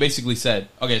 He basically said,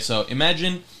 okay, so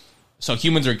imagine, so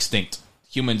humans are extinct.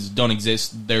 Humans don't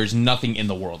exist. There's nothing in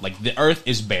the world. Like the earth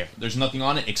is bare. There's nothing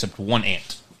on it except one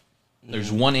ant.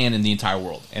 There's one ant in the entire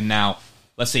world. And now,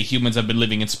 let's say humans have been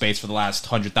living in space for the last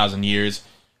 100,000 years.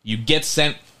 You get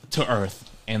sent to Earth,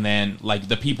 and then like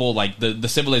the people, like the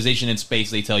civilization in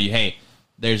space, they tell you, hey,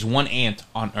 there's one ant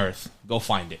on Earth. Go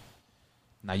find it.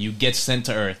 Now you get sent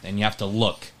to Earth, and you have to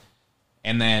look.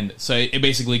 And then, so it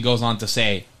basically goes on to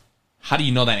say, how do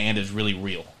you know that ant is really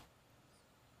real?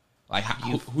 Like,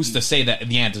 who's to say that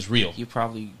the ant is real? You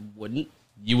probably wouldn't.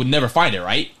 You would never find it,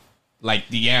 right? Like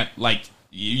the ant, like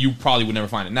you probably would never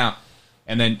find it now.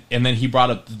 And then he brought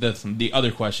up the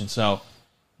other question. So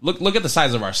look at the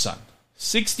size of our sun.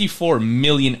 64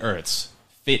 million Earths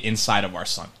fit inside of our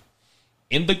sun.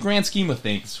 In the grand scheme of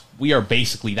things, we are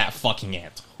basically that fucking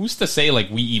ant. Who's to say like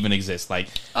we even exist? Like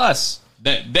Us.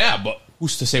 yeah, but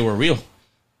who's to say we're real?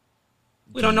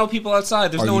 We don't know people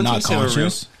outside. There's Are no you one not to say we're real.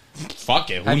 conscious? Fuck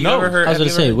it. Who Have you knows? ever heard? I was have going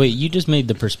to you say, ever- wait, you just made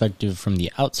the perspective from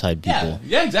the outside people.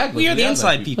 Yeah, exactly. We are the Yeah,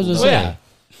 inside like- people. I was Oh, gonna say, yeah.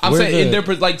 I'm we're saying the- in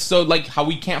their like how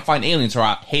we can't find aliens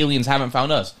or aliens haven't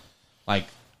found us. Like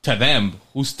to them,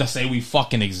 who's to say we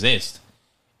fucking exist?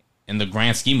 in the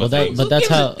grand scheme Well, of that, things. but that's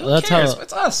how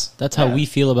It's us. that's how we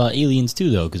feel about aliens too,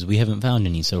 though, because we haven't found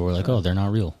any, so we're like, oh, they're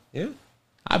not real. Yeah.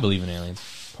 I believe in aliens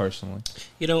personally.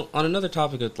 You know, on another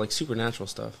topic of like supernatural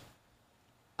stuff,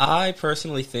 I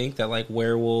personally think that like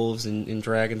werewolves and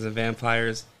dragons and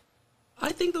vampires,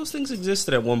 I think those things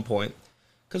existed at one point.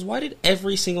 Because why did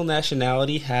every single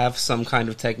nationality have some kind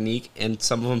of technique, and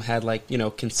some of them had like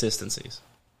consistencies?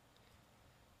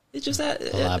 It's just that.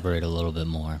 Elaborate a little bit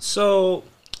more. So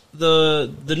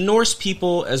the Norse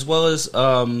people, as well as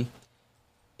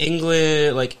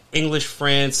England, like English,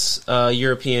 France,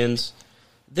 Europeans,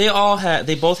 they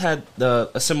both had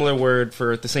a similar word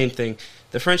for the same thing.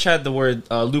 The French had the word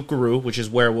loup-garou, which is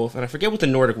werewolf, and I forget what the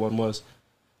Nordic one was,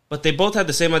 but they both had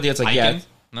the same idea. It's like Lycan?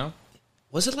 No,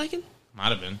 was it lichen? might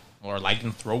have been, or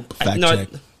lycanthrope Fact No, check.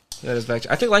 that is fact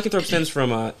check. I think lycanthrope stems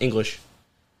from English.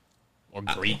 or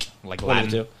Greek, like One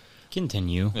of the Latin. two.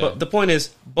 Continue. Yeah. But the point is,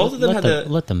 both of them let had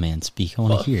let the man speak. I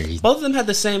want to hear. both of them had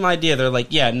the same idea. They're like,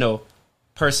 yeah, no,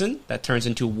 person that turns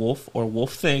into wolf or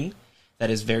wolf thing that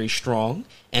is very strong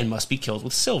and must be killed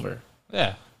with silver.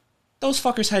 Yeah, Those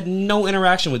fuckers had no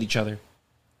interaction with each other.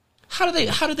 How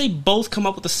do they both come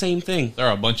up with the same thing? there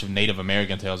are a bunch of Native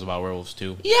American tales about werewolves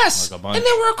too. Yes, Like a bunch. and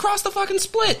they were across the fucking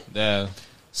split. Yeah,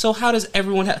 So how does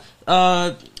everyone have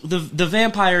the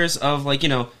vampires of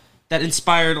that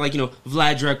inspired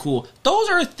Vlad Dracul? Those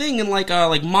are a thing in like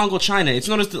Mongol China. It's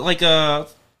known as not the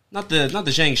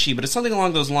Zhangxi, but it's something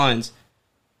along those lines.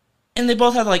 And they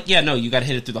both have you got to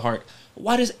hit it through the heart.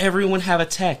 Why does everyone have a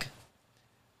tech?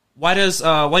 Why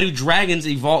do dragons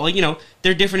evolve?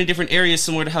 They're different in different areas,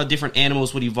 similar to how different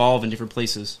animals would evolve in different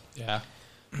places. yeah.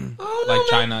 Oh, no,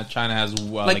 Like no. China has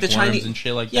Like like the worms Chinese and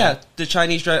shit like Yeah, that. the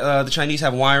Chinese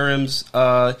have worms.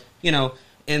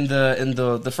 In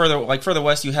the further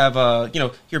west you have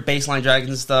your baseline dragons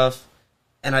and stuff.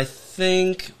 And I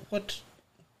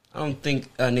don't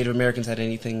think Native Americans had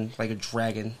anything like a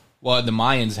dragon. Well, the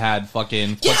Mayans had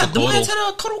fucking Yeah, the Mayans had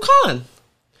a Kukulkan.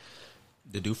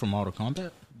 The dude from Mortal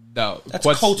Kombat? no, That's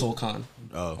Kukulkan.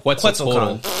 Oh.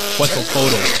 Quetzalcoatl.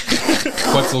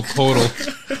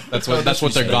 Quetzalcoatl. That's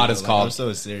what their god is I'm called.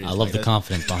 so serious. I love the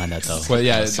confidence behind that, though. But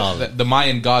yeah, That's solid. the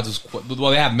Mayan gods is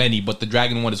they have many, but the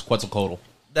dragon one is Quetzalcoatl.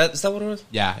 Is that what it was?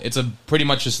 Yeah, it's a pretty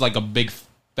much just like a big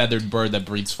feathered bird that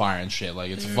breathes fire and shit.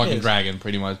 Like it's a fucking is. dragon,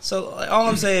 pretty much. So all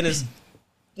I'm saying is,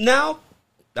 now,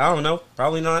 I don't know,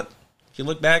 probably not. If you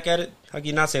look back at it, how can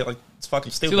you not say it's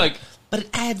fucking stupid? See, like, but it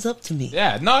adds up to me.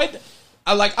 yeah, no,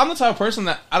 I'm the type of person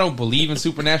that I don't believe in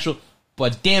supernatural.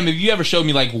 But damn, if you ever showed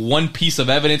me like one piece of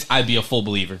evidence, I'd be a full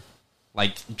believer.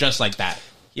 Like just like that.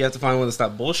 You have to find one that's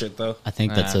not bullshit, though. I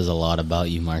think that says a lot about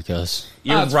you, Marcos.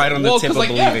 You're right on the tip of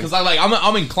believing. Because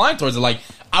I'm inclined towards it. Like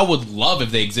I would love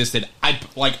if they existed.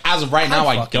 As of right now,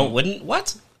 I don't. Wouldn't.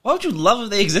 What? Why would you love if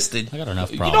they existed? I got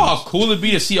enough You problems. know how cool it'd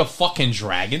be to see a fucking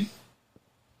dragon?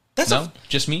 That's No,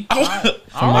 just me. From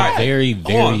Alright. a very, Hold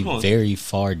very, on, hold on. very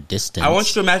far distance. I want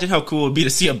you to imagine how cool it would be to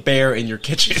see a bear in your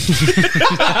kitchen.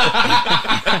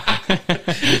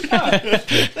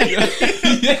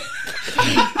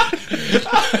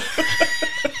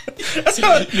 That's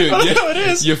how it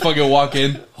is. You fucking walk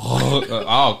in.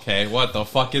 Oh, okay, what the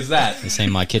fuck is that? This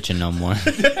ain't my kitchen no more.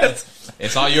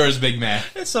 It's all yours, big man.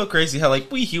 It's so crazy how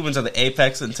we humans are the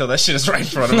apex until that shit is right in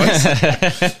front of us.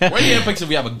 We're the apex if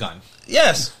we have a gun.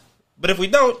 Yes, but if we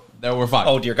don't, Then we're fucked.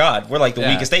 oh dear God, we're like the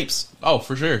Yeah. weakest apes. Oh,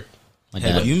 for sure. My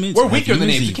Have dad, humans, We're have weaker than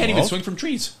humans apes. We can't even evolved? swing from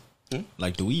trees.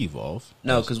 Like, do we evolve?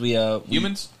 No, because we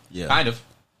Humans? Yeah. Kind of.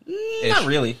 not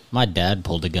really. my dad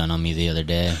pulled a gun on me the other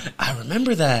day. I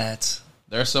remember that.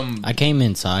 There's some. I came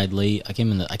inside late. I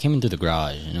came in through the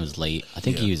garage, and it was late. I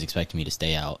think Yeah. he was expecting me to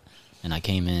stay out, and I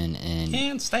came in, and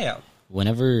And stay out.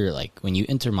 whenever when you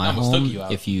enter my almost took home, you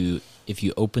out. if you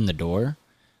open the door,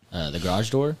 the garage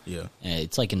door, Yeah.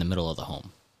 it's like in the middle of the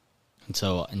home. And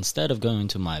so instead of going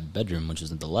to my bedroom, which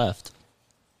is at the left,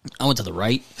 I went to the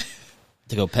right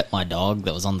to go pet my dog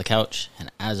that was on the couch. And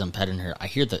as I'm petting her, I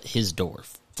hear his door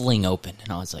fling open,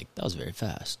 and I was like, "That was very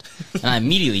fast." And I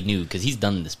immediately knew because he's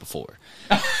done this before.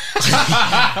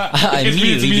 I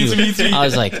immediately knew. I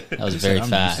was like, "That was very I'm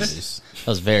fast." used to this. That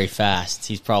was very fast.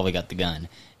 He's probably got the gun.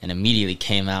 And immediately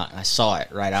came out, and I saw it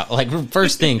right out. Like,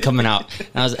 first thing coming out. And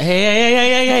I was like,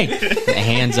 hey. The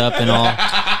hands up and all.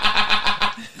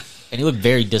 And he looked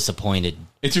very disappointed.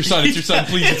 It's your son,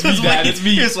 please. It's me, Dad. It's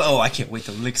me. He's like, oh, I can't wait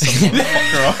to lick some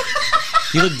motherfucker off.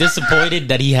 He looked disappointed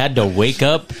that he had to wake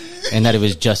up and that it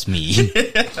was just me.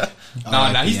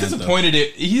 Nah, he's disappointed.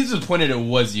 He's disappointed it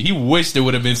was you. He wished it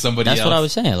would have been somebody That's else. what I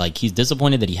was saying. Like, he's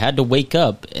disappointed that he had to wake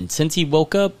up. And since he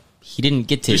woke up, he didn't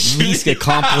get to at least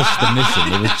accomplish the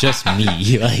mission. It was just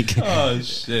me. Like, Oh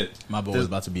shit! My boy was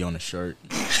about to be on a shirt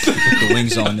with the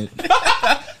wings on it.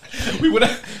 We would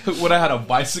have had a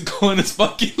bicycle in his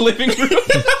fucking living room.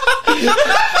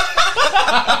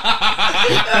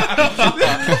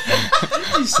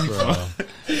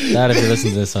 Dad, if you listen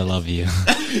to this, I love you.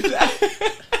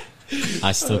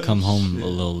 I still come home a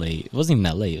little late. It wasn't even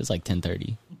that late. It was like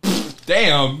 10:30.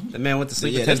 Damn. The man went to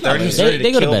sleep Yeah, at that's not 10:30. bad.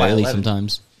 They go to bed early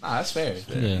sometimes. Nah, that's fair.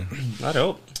 Yeah, I'd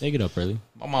hope. they get up early.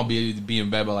 My mom be in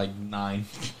bed by like 9.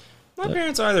 My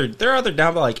parents are they're either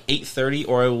down by like 8:30,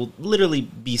 or I will literally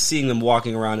be seeing them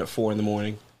walking around at 4 in the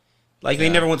morning. Like they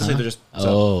never went to sleep. They're just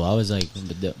Oh, I was like,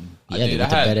 but they Dude, went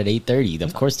to bed at 8:30.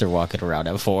 Of course, they're walking around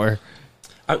at 4.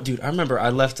 Dude, I remember I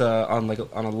left on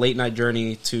a late night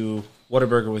journey to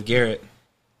Whataburger with Garrett,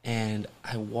 and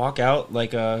I walk out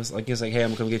he's like, hey,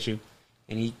 I'm gonna come get you,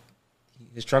 and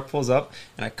his truck pulls up,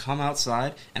 and I come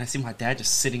outside, and I see my dad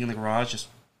just sitting in the garage, just.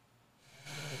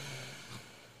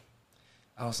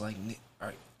 I was like,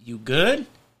 "Are you good?"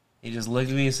 He just looked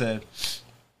at me and said,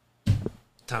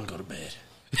 "Time to go to bed."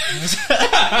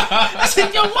 I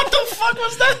said, "Yo, what the fuck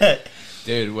was that?"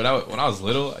 Dude, when I was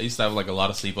little, I used to have like a lot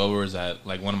of sleepovers at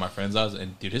like one of my friends' house,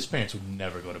 and dude, his parents would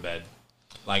never go to bed.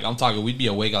 Like I'm talking, we'd be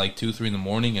awake at like 2, 3 in the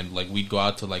morning, and like we'd go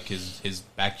out to like his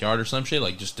backyard or some shit,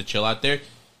 like just to chill out there,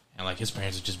 and like his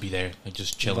parents would just be there, like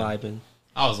just chilling. Vibing.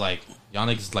 I was like, y'all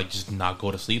niggas like just not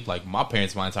go to sleep. Like my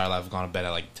parents, my entire life have gone to bed at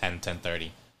like 10:30.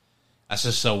 That's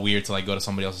just so weird to like go to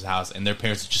somebody else's house and their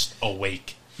parents are just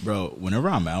awake. Bro, whenever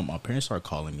I'm out, my parents start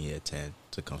calling me at 10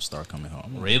 to start coming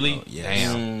home. Like, Really? bro, yeah.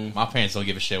 Damn. My parents don't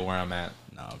give a shit where I'm at.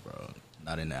 Nah, bro.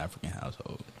 Not in the African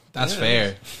household. That's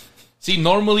fair. See,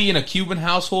 normally in a Cuban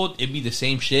household, it'd be the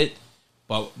same shit.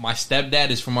 But my stepdad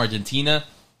is from Argentina,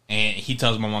 and he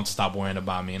tells my mom to stop worrying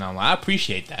about me, and I'm like, I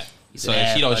appreciate that. So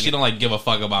she don't like give a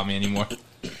fuck about me anymore.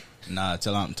 Nah,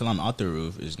 till I'm out the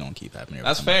roof, it's gonna keep happening. every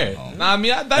That's time I fair. come home. Nah, I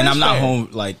mean that And is I'm not fair. home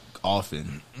like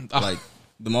often. Like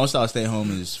the most I'll stay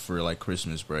home is for like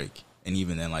Christmas break, and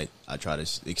even then, like I try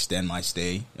to extend my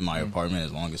stay in my apartment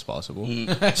as long as possible.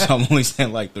 So I'm only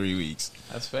staying like 3 weeks.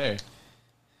 That's fair.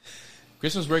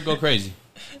 Christmas break go crazy.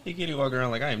 You can't even walk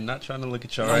around like I am not trying to look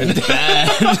at y'all right now.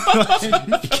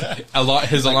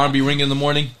 His alarm be ringing in the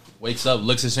morning. Wakes up,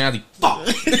 looks at his family. Fuck.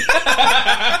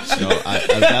 So I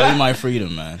value my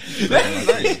freedom, man.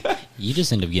 You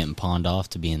just end up getting pawned off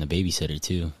to being the babysitter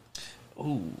too.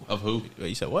 Of who? Wait,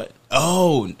 you said what?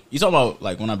 Oh, you talking about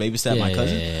like when I babysat my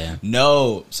cousin? Yeah.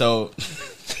 No, so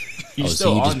you're So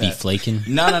still you on just be that. flaking?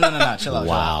 No. Chill out.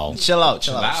 Wow. Chill out.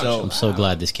 out. So, I'm so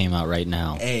glad this came out right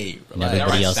now. hey, And relax. everybody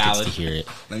Alright, else salad. gets to hear it.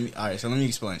 Let me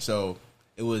explain. So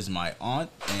it was my aunt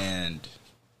and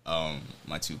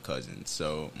my 2 cousins.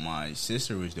 So my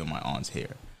sister was doing my aunt's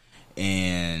hair,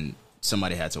 and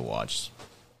somebody had to watch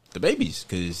the babies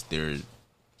because they're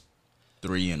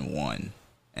 3 and 1,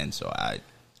 and so I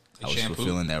was shampoo?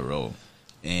 fulfilling that role.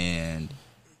 And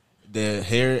the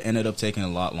hair ended up taking a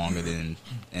lot longer than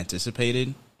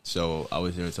anticipated. So I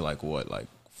was there to like 4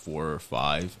 or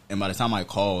 5, and by the time I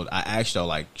called, I asked her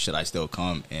like, should I still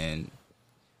come? And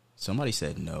somebody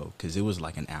said no, because it was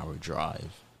like an hour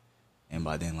drive. And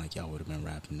by then, like, y'all would have been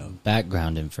wrapping up.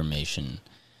 Background information.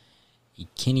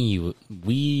 Kenny,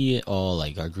 we all,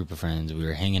 like, our group of friends, we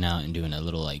were hanging out and doing a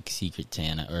little, like, secret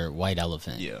Santa or white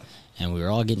elephant. Yeah. And we were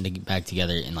all getting back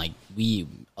together, and, like,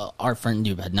 our friend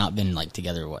group had not been, like,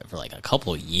 together, for, like, a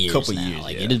couple of years now.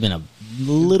 Like, yeah. it had been a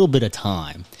little bit of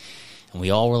time. And we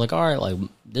all were like, all right, like,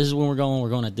 this is when we're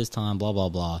going at this time, blah, blah,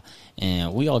 blah.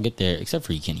 And we all get there, except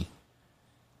for you, Kenny.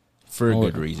 For And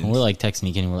good we're- reasons. and we're like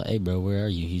texting Kenny. We're like, "Hey, bro, where are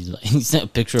you?" He's like, he sent a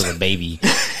picture of a baby.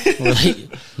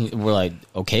 we're like,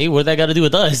 okay, what that got to do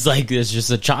with us? Like, it's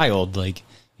just a child. Like,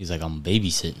 he's like, I'm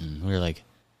babysitting. We're like,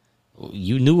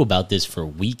 you knew about this for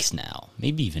weeks now,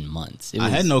 maybe even months. I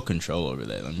had no control over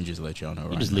that. Let me just let y'all know.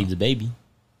 You just leave the baby.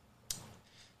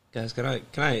 Guys, can I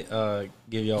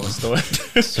give y'all a story?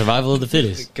 Survival of the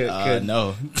fittest.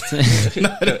 No.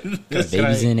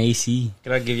 Baby's in AC.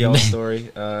 Can I give y'all a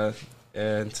story?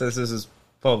 And since this is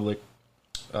public,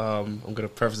 I'm going to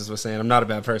preface this with saying I'm not a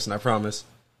bad person, I promise.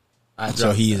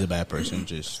 So he is a bad person.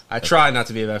 I try not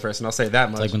to be a bad person, I'll say that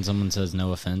much. It's like when someone says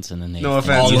no offense and then they... No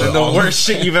offense, the worst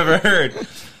shit you've ever heard.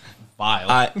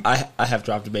 Vile. I have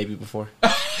dropped a baby before.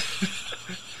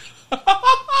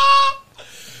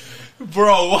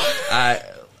 Bro. I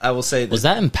will say this. Was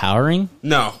that empowering?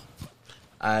 No.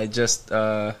 I just,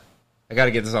 I got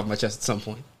to get this off my chest at some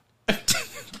point.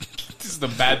 This is the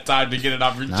bad time to get it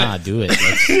off your chest. Nah, do it.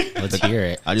 Let's hear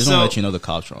it. I just So- want to let you know the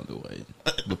cops are on the way.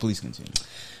 But please continue.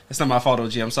 It's not my fault,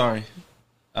 OG. I'm sorry.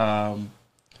 So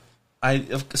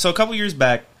a couple years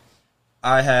back,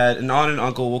 I had an aunt and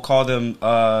uncle. We'll call them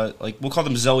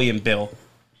Zoe and Bill.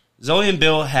 Zoe and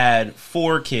Bill had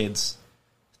 4 kids,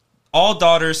 all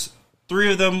daughters.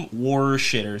 3 of them were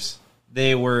shitters.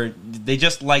 They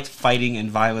just liked fighting and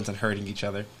violence and hurting each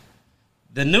other.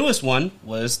 The newest one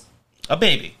was a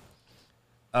baby.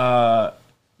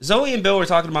 Zoe and Bill were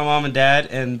talking to my mom and dad,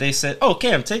 and they said, "Oh,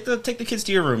 Cam, take the kids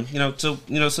to your room, so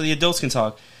the adults can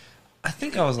talk." I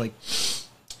think I was like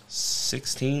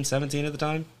 16, 17 at the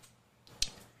time.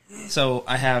 So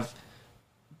I have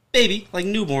baby, like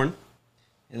newborn,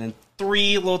 and then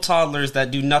 3 little toddlers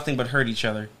that do nothing but hurt each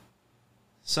other.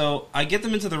 So I get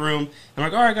them into the room. I'm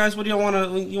like, "All right, guys, what do you want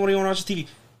to watch the TV?"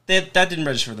 That didn't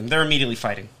register for them. They're immediately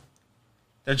fighting.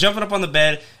 They're jumping up on the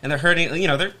bed and they're hurting.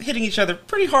 They're hitting each other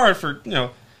pretty hard for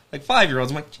like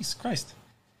 5-year-olds. I'm like, Jesus Christ!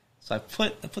 So I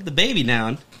put the baby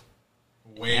down.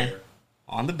 Where?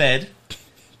 On the bed.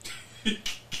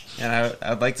 And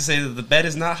I'd like to say that the bed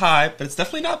is not high, but it's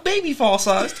definitely not baby fall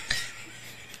sized.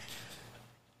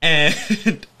 And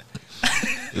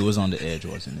it was on the edge,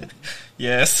 wasn't it?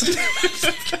 Yes.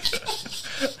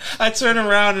 I turn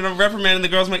around and I'm reprimanding the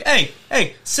girls. I'm like,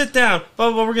 hey, sit down.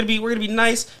 But we're gonna be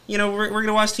nice. We're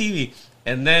gonna watch TV.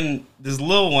 And then this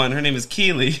little one, her name is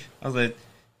Keely. I was like,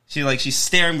 she's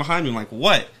staring behind me. I'm like,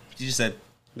 what? She just said,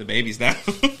 the baby's down.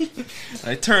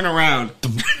 I turn around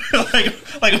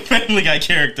like a Family Guy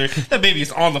character. That baby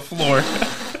is on the floor.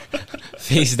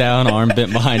 Face down, arm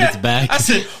bent behind its back. I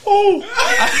said, oh.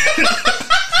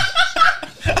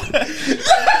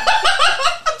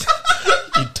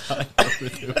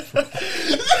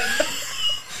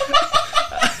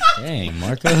 Dang,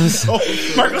 Marcos.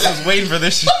 Marcos was waiting for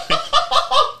this shit.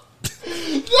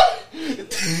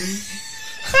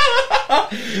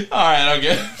 Alright,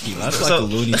 okay. That's like a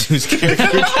Looney Tunes character.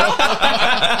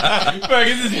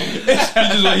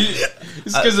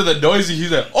 It's because of the noise.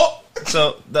 He's like, oh.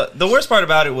 So the worst part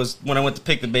about it was when I went to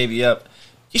pick the baby up.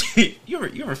 You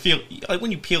ever feel like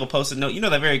when you peel a Post-it note? You know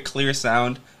that very clear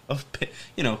sound of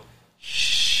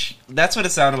shh. That's what it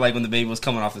sounded like when the baby was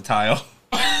coming off the tile.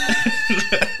 By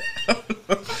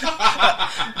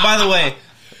the way,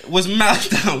 was mouth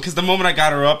down because the moment I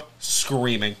got her up,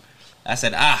 screaming, I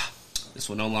said, this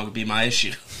will no longer be my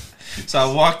issue. So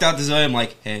I walked out to Zoe. I'm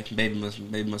like, hey, baby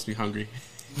must be hungry.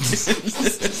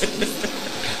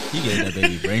 You gave that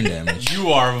baby brain damage. You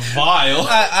are vile.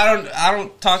 I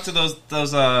don't talk to those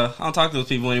I don't talk to those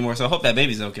people anymore. So I hope that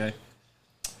baby's okay.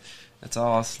 That's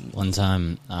all. One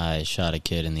time, I shot a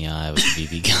kid in the eye with a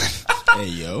BB gun. Hey,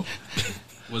 yo.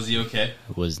 Was he okay?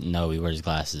 No, he wears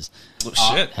glasses. Oh,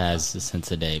 shit. Has since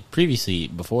the day. Previously,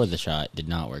 before the shot, did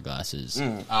not wear glasses.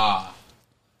 It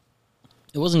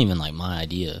wasn't even like my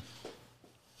idea.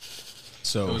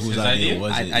 So It was whose his idea idea?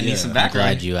 was it? I need some I'm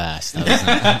background. glad you asked.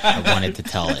 I wanted to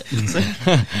tell it.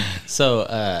 So,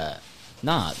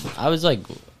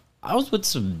 I was with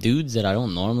some dudes that I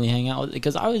don't normally hang out with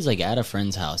because I was like at a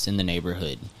friend's house in the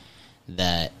neighborhood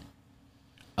that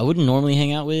I wouldn't normally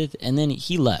hang out with, and then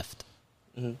he left.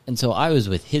 Mm-hmm. And so I was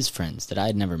with his friends that I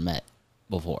had never met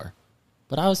before.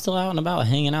 But I was still out and about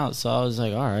hanging out, so I was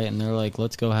like, all right. And they're like,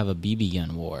 let's go have a BB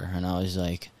gun war. And I was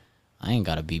like, I ain't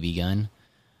got a BB gun.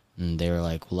 And they were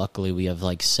like, luckily we have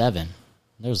like 7.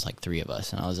 There was like 3 of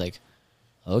us. And I was like,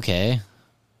 okay.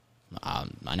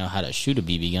 I know how to shoot a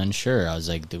BB gun, sure. I was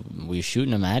like, we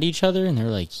shooting them at each other? And they were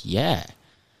like, yeah.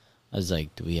 I was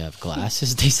like, do we have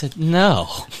glasses? They said, no.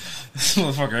 This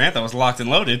motherfucker Anthem was locked and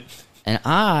loaded. And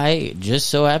I just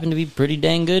so happened to be pretty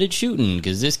dang good at shooting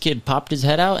because this kid popped his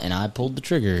head out and I pulled the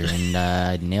trigger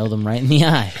and nailed him right in the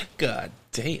eye. God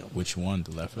damn. Which one? The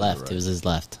left or Left. the right? It was his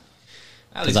left.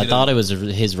 At Because least I he thought it doesn't-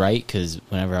 was his right because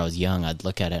whenever I was young, I'd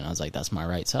look at it and I was like, that's my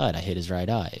right side. I hit his right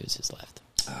eye. It was his left.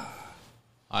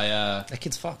 I That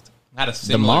kid's fucked. had a The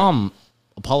similar... mom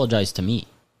apologized to me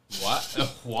What?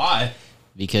 Why?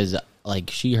 because like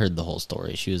she heard the whole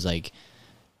story. She was like,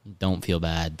 don't feel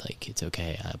bad. Like, it's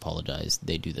okay. I apologize.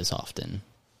 They do this often.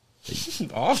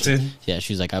 Often. Yeah,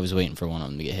 she was like, I was waiting for one of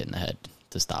them to get hit in the head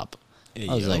to stop. Hey,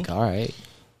 I was yo. like, all right.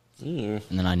 And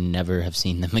then I never have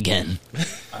seen them again.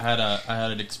 I had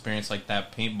an experience like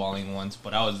that paintballing once,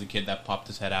 but I was the kid that popped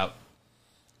his head out.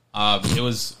 It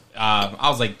was I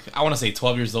was like, I want to say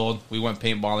 12 years old. We went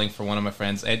paintballing for one of my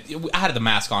friends, and I had the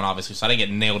mask on, obviously, so I didn't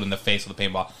get nailed in the face with a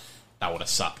paintball. That would have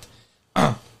sucked.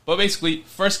 But basically,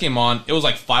 first game on, it was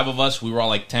like 5 of us. We were all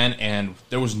like 10, and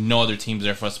there was no other teams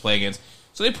there for us to play against.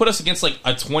 So they put us against like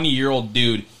a 20-year-old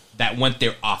dude that went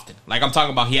there often. Like I'm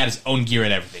talking about, he had his own gear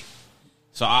and everything.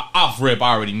 So off rip,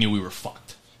 I already knew we were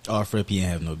fucked. Off rip, he ain't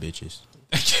have no bitches.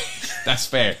 You That's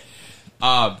fair.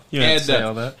 have to say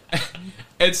all that.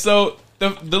 And so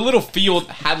the little field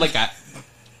had like a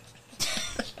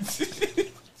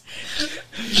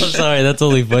I'm sorry, that's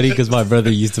only funny because my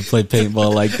brother used to play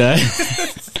paintball like that.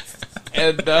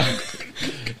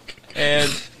 and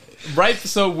right,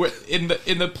 so we're in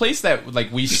the place that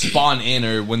like we spawn in,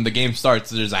 or when the game starts,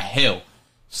 there's a hill.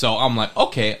 So I'm like,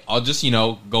 okay, I'll just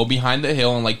go behind the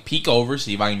hill and like peek over,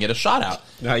 see if I can get a shot out.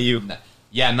 Not you.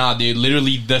 Yeah, nah, dude.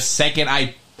 Literally, the second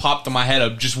I popped my head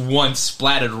up, just one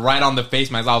splattered right on the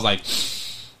face mask. I was like,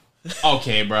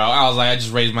 okay, bro. I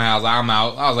just raised my hand. I was like, I'm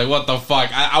out. I was like, what the fuck?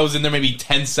 I was in there maybe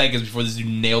 10 seconds before this dude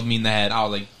nailed me in the head. I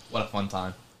was like, what a fun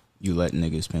time. You let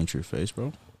niggas paint your face,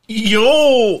 bro?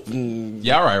 Yo!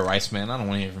 Yeah, all right, Rice, man. I don't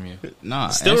want to hear from you. Nah,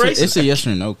 Still racist. It's a yes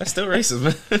or no. That's still racist,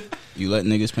 man. You let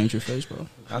niggas paint your face, bro?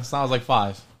 That sounds like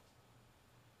 5.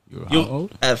 You were how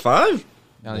old? At 5?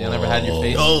 Y'all never had your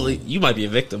face. Holy, you might be a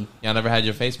victim. Y'all never had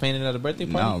your face painted at a birthday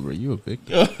party? Nah, bro, you a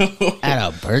victim. At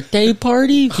a birthday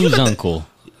party? Who's uncle?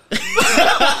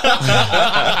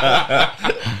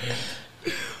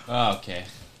 Okay.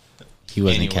 He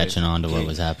wasn't Anyways. catching on to what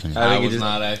was happening. I think it was just-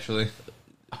 not actually.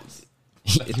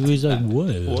 He was like, what?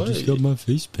 I just got my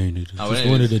face painted. I Oh, just it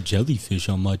wanted is. a jellyfish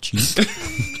on my cheek.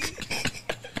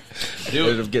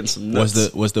 Ended up getting some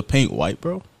nuts. Was the paint white,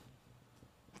 bro?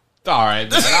 All right,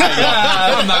 man.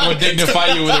 I'm not going to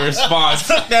dignify you with a response.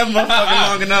 that motherfucker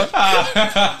long enough.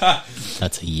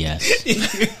 That's a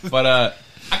yes. But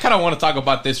I kind of want to talk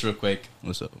about this real quick.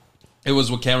 What's up? It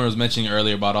was what Cameron was mentioning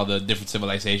earlier about all the different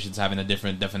civilizations having a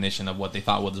different definition of what they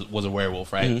thought was a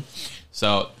werewolf, right? Mm-hmm.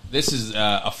 So this is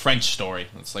a French story.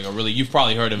 It's like you've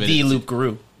probably heard of it. The It's- Loup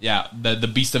Garou. Yeah, the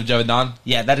Beast of Gévaudan.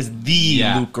 Yeah, that is the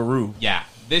Yeah. Loup Garou. Yeah,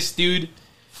 this dude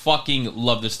fucking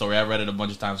loved this story. I read it a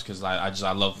bunch of times because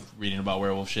I love reading about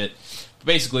werewolf shit. But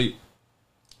basically,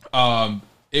 the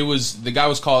guy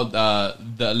was called the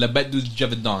Le Bête du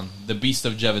Gévaudan, the Beast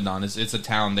of Gévaudan. It's a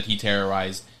town that he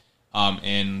terrorized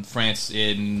in France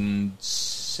in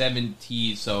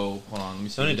 70. So hold on, let me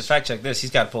see. Don't need to this. fact check this.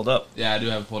 He's got it pulled up. Yeah, I do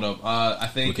have it pulled up. I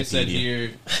think it said Wikipedia.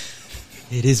 here.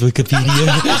 It is Wikipedia.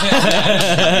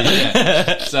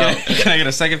 So Can I get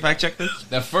a second fact check this?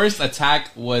 the first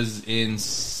attack was in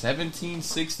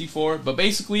 1764, but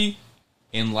basically,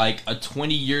 in like a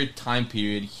 20-year time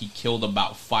period, he killed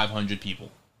about 500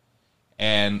 people.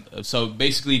 And so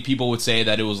basically, people would say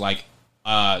that it was like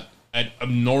an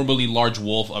abnormally large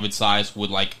wolf of its size with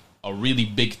like a really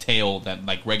big tail that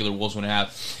like regular wolves wouldn't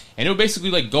have. And it would basically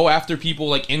like go after people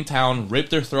like in town, rip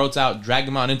their throats out, drag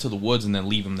them out into the woods, and then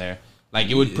leave them there. Like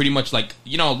it would pretty much like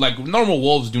like normal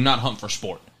wolves do not hunt for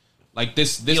sport. Like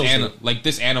this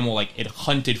animal like it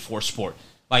hunted for sport.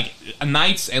 Like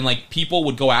knights and like people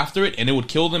would go after it and it would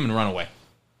kill them and run away.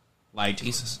 Like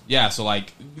Jesus. Yeah, so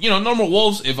like normal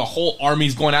wolves, if a whole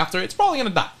army's going after it, it's probably gonna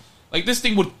die. Like this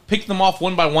thing would pick them off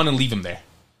one by one and leave them there.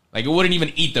 Like it wouldn't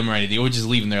even eat them or anything. It would just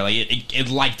leave them there. Like it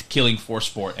liked killing for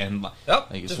sport and Yep,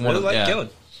 like just really like killing.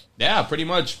 Yeah, pretty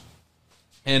much.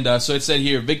 And so it said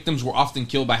here, victims were often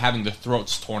killed by having their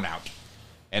throats torn out.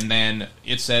 And then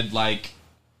it said, like,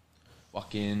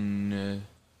 fucking...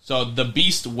 so the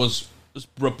beast was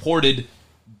reported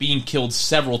being killed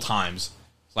several times.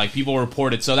 Like, people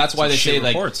reported... So that's why they say,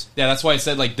 like... reports. Yeah, that's why I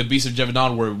said, like, the Beast of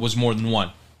Gévaudan was more than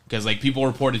one. Because, like, people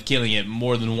reported killing it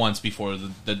more than once before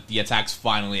the attacks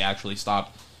finally actually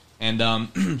stopped. And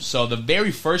so the very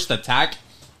first attack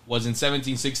was in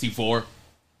 1764...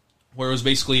 where it was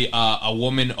basically a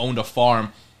woman owned a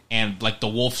farm, and like the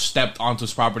wolf stepped onto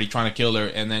his property trying to kill her,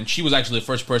 and then she was actually the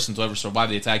first person to ever survive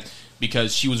the attack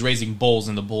because she was raising bulls,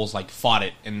 and the bulls like fought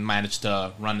it and managed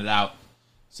to run it out.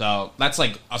 So that's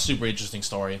like a super interesting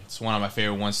story. It's one of my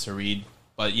favorite ones to read.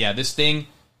 But yeah, this thing,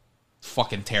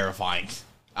 fucking terrifying.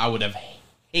 I would have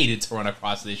hated to run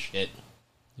across this shit.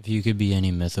 If you could be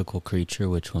any mythical creature,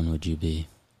 which one would you be?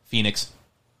 Phoenix.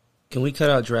 Can we cut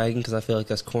out dragon? Because I feel like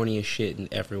that's corny as shit,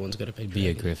 and everyone's gonna pick Be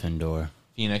a dragon. Gryffindor.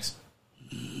 Phoenix.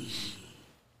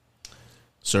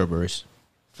 Cerberus.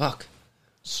 Fuck.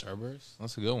 Cerberus?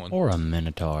 That's a good one. Or a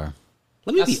Minotaur.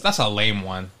 Let me That's a lame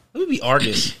one. Let me be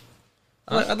Argus.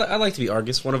 I like to be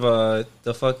Argus. One of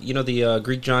the fuck the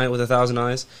Greek giant with 1,000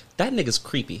 eyes. That nigga's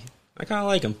creepy. I kind of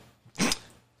like him.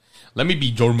 Let me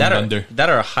be Jormungandr. That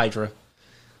are a Hydra.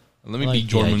 Let me I be like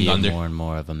the idea Jormungandr. more and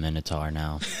more of a Minotaur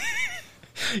now.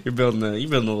 You're building a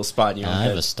little spot in your I have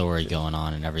head. a story going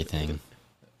on and everything.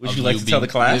 Would Of you like to tell the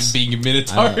class? Being a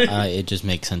Minotaur? It just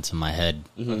makes sense in my head.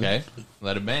 Okay,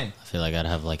 let it bang. I feel like I'd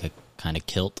have like a kind of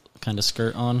kilt kind of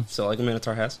skirt on So like a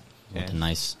Minotaur has. with Okay. a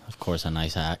nice, of course, a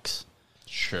nice axe,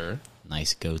 Sure.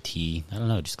 nice goatee. I don't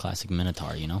know, just classic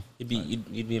Minotaur, you know? You'd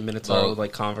be a Minotaur Well- with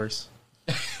like Converse.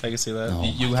 I can see that. Oh,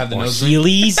 You have the or nose ring?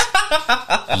 Heelys?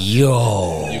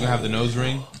 Yo. You gonna have the nose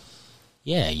ring?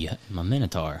 Yeah, I'm a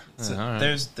Minotaur. All right.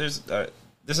 There's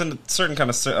there's a certain kind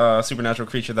of supernatural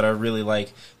creature that I really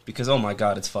like because oh my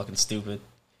god, it's fucking stupid.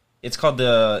 It's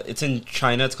in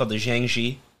China. It's called the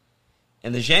Zhangji,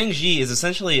 and the Zhangji is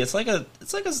essentially it's like a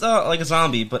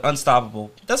zombie but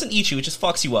unstoppable. It doesn't eat you. It just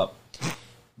fucks you up.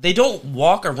 They don't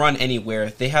walk or run anywhere.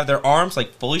 They have their arms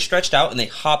like fully stretched out and they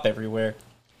hop everywhere.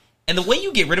 And the way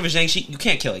you get rid of a Zhangji, you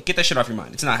can't kill it. Get that shit off your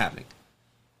mind. It's not happening.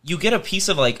 You get a piece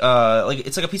of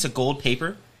it's like a piece of gold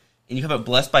paper, and you have it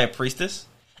blessed by a priestess.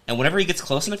 And whenever he gets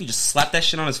close enough, you just slap that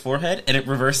shit on his forehead, and it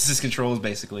reverses his controls,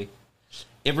 basically.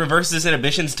 It reverses his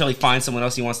inhibitions until he finds someone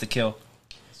else he wants to kill.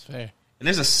 That's fair. And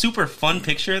there's a super fun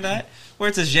picture of that, where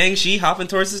it's a Zhang Shi hopping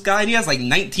towards this guy, and he has like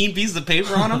 19 pieces of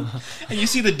paper on him. And you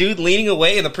see the dude leaning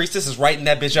away, and the priestess is writing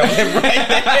that bitch up with him right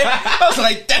there. I was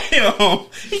like, damn,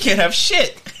 he can't have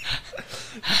shit.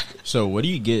 So where do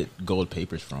you get gold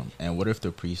papers from? And what if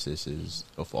the priestess is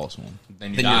a false one?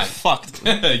 Then Then die. you're fucked.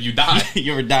 You die.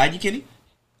 You ever died, you kidding?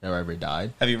 Have I ever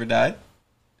died? Have you ever died?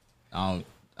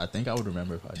 I think I would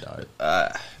remember if I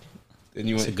died. Then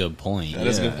you That's a went, good point. that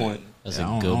is a Yeah. good point. That's Yeah,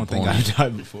 a I good don't think point. I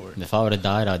died before. If I would have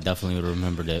died, I definitely would have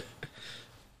remembered it.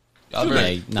 Y'all ever-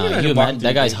 Like, no, you're not you a imagine bot,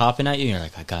 that guy's dude. hopping at you, and you're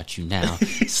like, I got you now.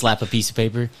 Slap a piece of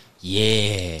paper. Yeah.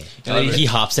 And then ever- he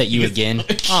hops at you again.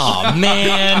 Oh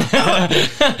man.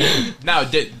 Now,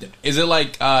 is it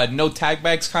like no tag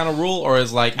bags kind of rule, or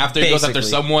is like after he goes after Basically.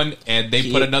 someone and they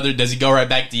put He- another, does he go right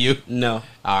back to you? No.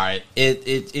 All right.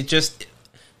 It just...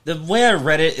 The way I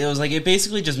read it, it was like, it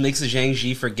basically just makes the Zhang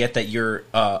Ji forget that you're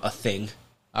a thing.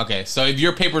 Okay, so if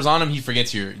your paper's on him, he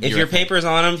forgets your. If your paper's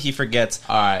on him, he forgets.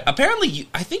 All right. Apparently,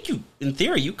 I think in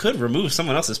theory, you could remove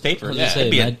someone else's paper. was gonna say,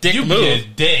 It'd be a man, dick You move. be a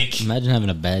dick. Imagine having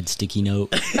a bad sticky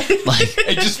note. Like,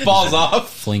 It just falls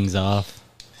off. flings off.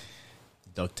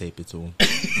 Duct tape it to him.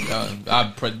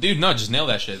 Dude, no, just nail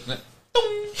that shit.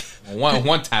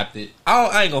 One tapped it.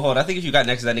 I ain't gonna hold it. I think if you got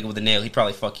next to that nigga with a nail, he'd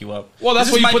probably fuck you up. Well,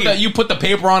 that's This why might be- you put the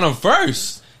paper on him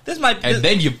first, This might and this,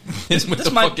 then you this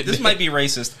this might be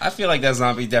racist. I feel like that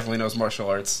zombie definitely knows martial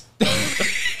arts.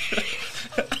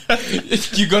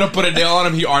 You gonna put a nail on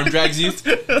him? He arm drags you.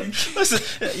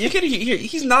 Listen, you kidding?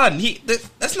 He's nodding.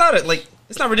 That's not it. Like,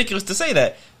 it's not ridiculous to say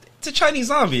that. It's a Chinese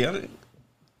zombie.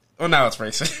 Well, now it's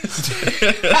racist.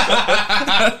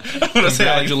 I'm gonna say it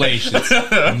like Congratulations.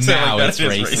 that. Now Like it's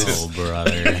that. racist.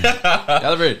 Oh,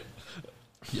 brother.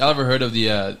 Y'all ever heard of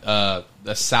the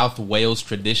South Wales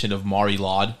tradition of Mari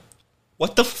Laud?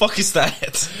 What the fuck is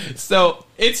that? So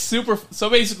it's super. So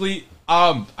basically,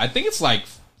 I think it's like,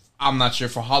 I'm not sure,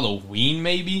 for Halloween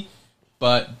maybe,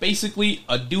 but basically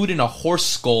a dude in a horse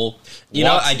skull. You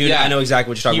know, I know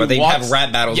exactly what you're talking about. They have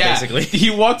rat battles, basically. He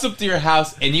walks up to your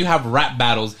house and you have rat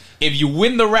battles. If you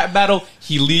win the rat battle,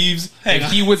 he leaves. Hang if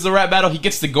on. he wins the rat battle, he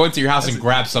gets to go into your house and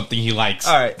grab something he likes.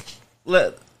 All right.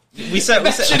 We said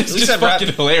That shit is just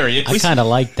fucking hilarious. I kind of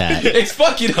like that. It's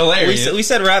fucking hilarious. we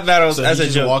said rap battles So as he a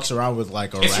just joke. walks around with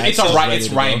like a rat. It's just ready it's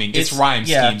to go. rhyming. It's rhyme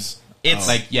yeah. schemes. It's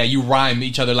Like, yeah, you rhyme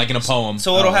each other like in a poem.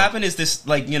 So what'll happen is this,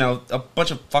 like, you know, a bunch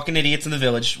of fucking idiots in the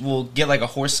village will get like a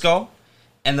horse skull,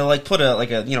 and they'll like put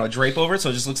a drape over it, so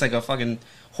it just looks like a fucking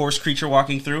horse creature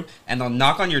walking through, and they'll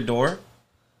knock on your door,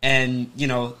 and you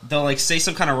know they'll like say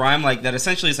some kind of rhyme like that.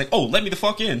 Essentially, it's like, oh, let me the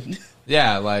fuck in.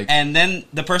 Yeah, like, And then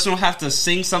the person will have to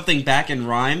sing something back in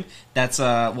rhyme that's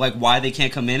like why they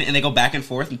can't come in, and they go back and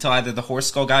forth until either the horse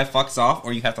skull guy fucks off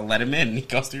or you have to let him in and he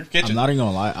goes to your kitchen. I'm not even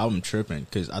gonna lie, I'm tripping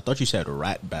because I thought you said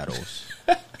rat battles.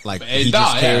 Like Hey, he nah,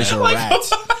 just carries yeah. a rat,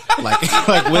 like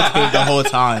with him the whole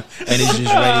time, and he's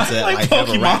just ready to like have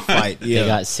a rat fight. They Yeah,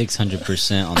 got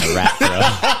 600% on the rat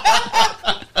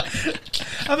throw.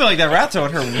 I feel like that rat throw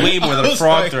would hurt way more than a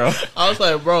frog throw. I was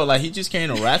like, bro, like he just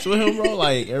carrying a rat with him, bro.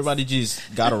 Like everybody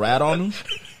just got a rat on him,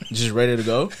 just ready to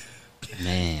go.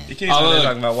 Man. You can't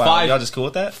talking about wow. Five- Y'all just cool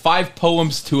with that? 5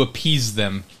 poems to appease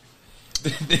them.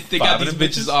 They got Five these of them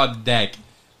bitches on deck.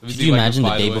 Let me Could see you if I can imagine the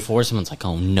find day one. before someone's like,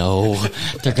 oh no,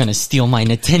 they're going to steal my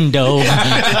Nintendo.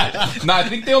 No, I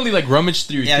think they only like rummage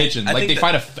through your Yeah, kitchen. I Like think they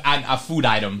find a food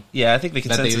item. Yeah, I think the they-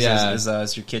 consensus yeah.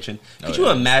 is your kitchen. Could Oh, you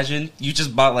yeah. imagine you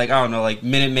just bought like, I don't know, like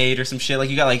Minute Maid or some shit,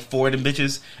 like you got like 4 of them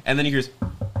bitches, and then you hear,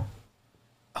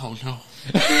 oh no.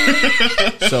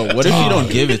 So what if you don't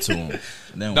give it to him?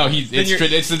 Then No, what? it's you're-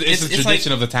 it's a it's tradition like-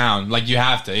 of the town. Like you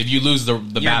have to. If you lose the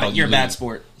battle, You're a you bad lose.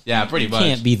 sport. Yeah, pretty much.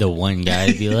 Can't be the one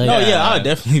guy to be like, No, yeah, I'll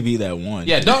definitely be that one.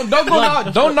 Yeah, don't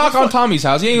don't knock on Tommy's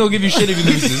house. He ain't gonna give you shit if he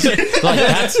loses.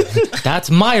 like,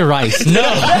 that's my rice. No.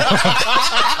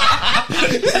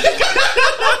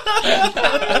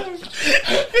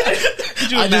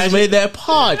 I just made that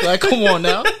pod. Like, come on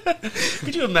now.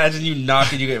 Could you imagine you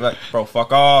knock and you get like, bro,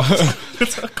 fuck off.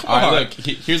 Come All on. right, look.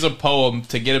 Here's a poem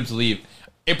to get him to leave.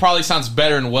 it probably sounds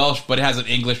better in Welsh, but it has an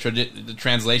English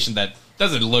translation that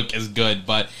doesn't look as good.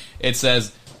 But it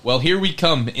says, "Well, here we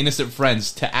come, innocent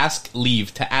friends, to ask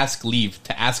leave, to ask leave,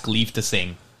 to ask leave to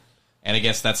sing." And I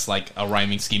guess that's like a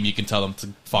rhyming scheme. You can tell them to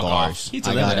fuck off.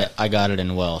 I got it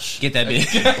in Welsh. Get that bit.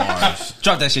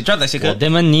 Drop that shit. Wel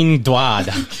dyma ni'n dwad.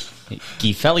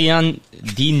 Gifelian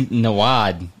din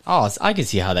nawad. Oh, I can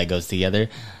see how that goes together.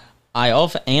 I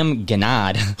off am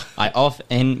ganad. I off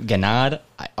am ganad.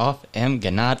 I off am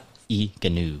ganad I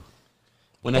ganu.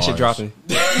 When that shit dropping?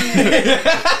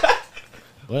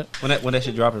 What? When that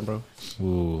shit dropping, bro?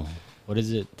 Ooh. What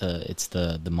is it? It's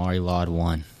the Mari Laud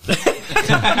one.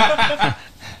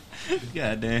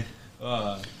 God damn.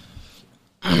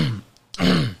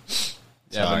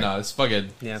 Yeah, but no, it's fucking.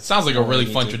 Yeah. Sounds like a really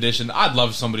fun tradition. I'd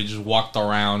love if somebody just walked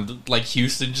around like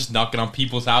Houston, just knocking on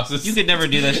people's houses. You could never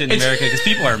do that shit in America because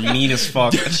people are mean as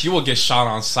fuck. You will get shot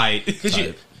on sight. Could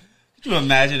you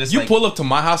imagine? It's You like, pull up to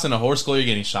my house in a horse skull, you're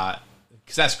getting shot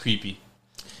because that's creepy.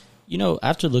 You know,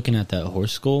 after looking at that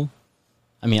horse skull,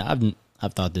 I mean,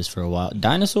 I've thought this for a while.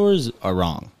 Dinosaurs are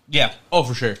wrong. yeah. Oh,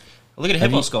 for sure. Look at a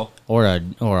hippo skull. Or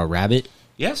a rabbit.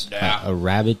 Yes. Yeah, A rabbit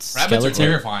rabbits skeleton. are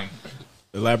terrifying.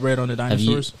 Elaborate on the Have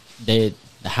you, dinosaurs.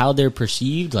 how they're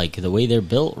perceived, like the way they're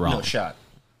built, wrong. No shot.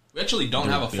 We actually don't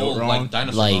have a built full wrong. like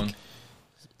dinosaur.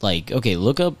 one. Okay,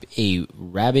 look up a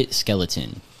rabbit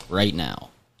skeleton right now.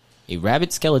 A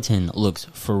rabbit skeleton looks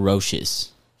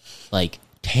ferocious, like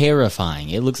terrifying.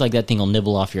 It looks like that thing will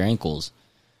nibble off your ankles,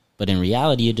 but in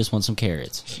reality, it just wants some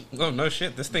carrots. Oh no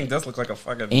shit! This thing does look like a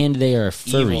fucking. And they are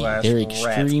furry. Evil-ass They're rat.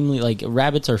 extremely like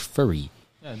rabbits are furry.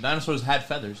 Yeah, dinosaurs had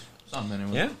feathers. Some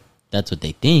anyway. Yeah. That's what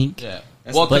they think. Yeah.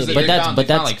 That's Well, but- because but that's- but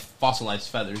they found that's- like fossilized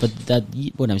feathers. But that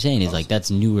what I'm saying is like that's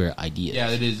newer ideas. yeah,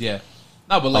 it is. Yeah.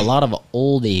 No, but A like lot of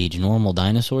old age normal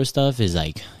dinosaur stuff is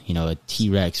like, you know, a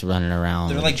T-Rex running around.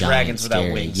 They're with like a giant dragons without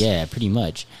scary- wings. Yeah, pretty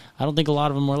much. I don't think a lot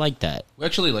of them were like that. we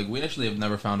actually have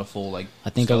never found a full like. I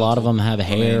think a lot of them have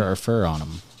hair mean- or fur on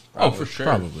them. Oh, for sure.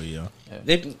 Probably, yeah.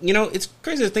 It's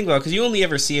crazy to think about because you only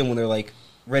ever see them when they're like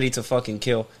ready to fucking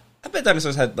kill. I bet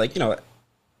dinosaurs had like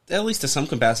at least to some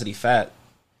capacity fat.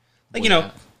 Like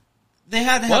Well, they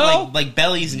had to have Well- like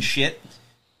bellies and shit.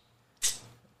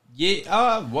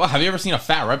 Yeah. Well, have you ever seen a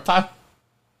fat reptile?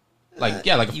 Like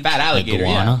like a fat alligator.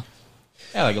 Iguana.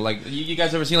 Yeah. Like you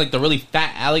guys ever seen like the really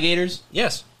fat alligators?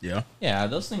 Yes, Yeah. Yeah,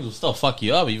 those things will still fuck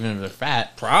you up even if they're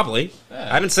fat. probably.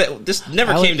 Yeah. I didn't say this.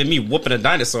 Never Alli- came to me whooping a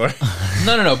dinosaur.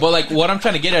 No. But like what I'm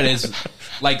trying to get at is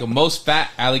like most fat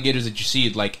alligators that you see,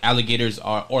 like alligators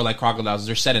are or like crocodiles,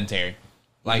 they're sedentary.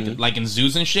 Like in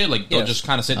zoos and shit, like they'll Yes. just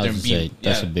kind of sit I there was and gonna be. say,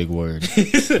 that's yeah. a big word.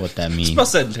 What that means. Spell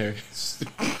sedentary.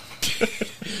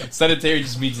 Sedentary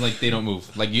just means like they don't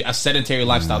move. Like a sedentary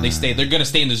lifestyle. They're gonna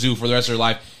stay in the zoo for the rest of their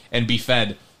life and be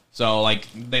fed. So like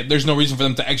there's no reason for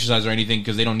them to exercise or anything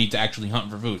because they don't need to actually hunt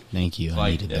for food. Thank you. I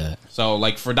Like, needed that. So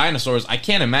like for dinosaurs, I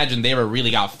can't imagine they ever really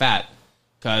got fat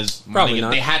because Probably not.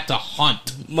 they had to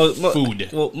hunt food.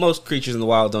 Well, most creatures in the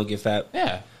wild don't get fat,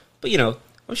 Yeah. but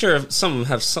I'm sure some of them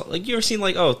have. Some, like you ever seen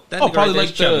that Oh, nigga probably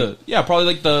right there's chubby. probably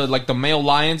like the male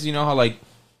lions. You know how like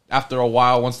after a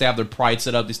while, once they have their pride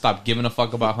set up, they stop giving a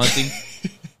fuck about hunting.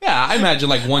 Yeah, I imagine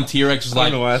like one T-Rex was I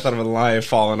like, don't know why I thought of a lion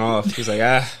falling off. He's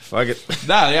like, fuck it.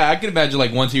 nah, yeah, I can imagine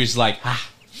like one T-Rex is like,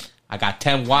 I got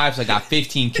 10 wives, I got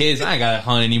 15 kids, I ain't gotta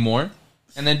hunt anymore.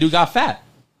 And then dude got fat.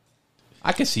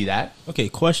 I can see that. Okay,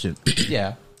 question.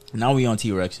 Yeah, Now we on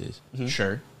T-Rexes.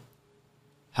 sure.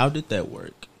 How did that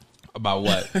work? About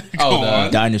what? Oh,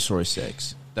 Dinosaur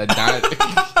sex.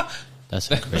 That's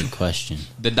a great question.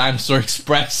 the Dinosaur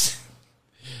Express.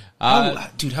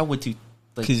 Dude, how would you?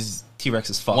 Like, 'Cause T-Rex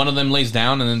is fucked. One of them lays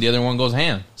down and then the other one goes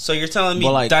ham. So you're telling me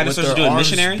But like dinosaurs with are their doing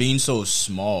arms missionary? being so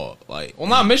small, like Well,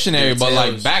 not missionary, but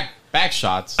like tails. back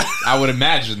shots. I would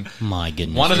imagine My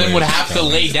goodness. one of them would have to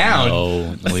lay down.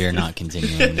 No, we are not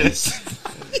continuing this.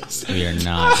 We are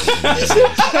not.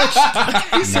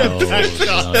 No,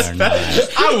 we're not.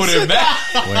 I would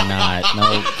imagine. We're not.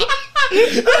 No.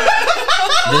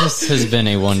 This has been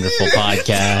a wonderful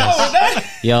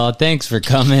podcast. Y'all, thanks for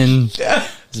coming.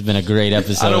 This has been a great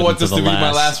episode. I don't want until this to the be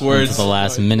my last words. until the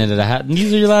last minute and a half.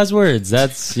 These are your last words.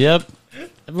 That's, yep.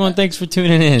 Everyone, thanks for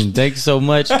tuning in. Thanks so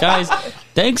much. Guys,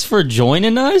 thanks for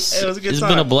joining us. It was a good It's time.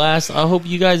 been a blast. I hope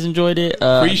you guys enjoyed it.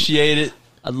 Appreciate it.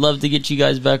 I'd love to get you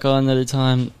guys back on another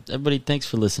time. Everybody, thanks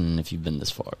for listening if you've been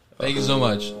this far. Thank you so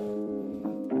much.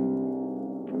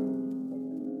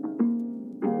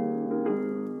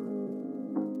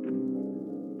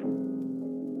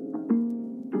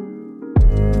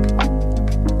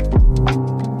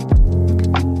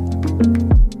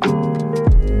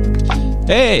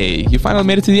 Hey, you finally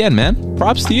made it to the end, man.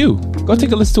 Props to you. Go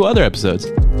take a listen to other episodes.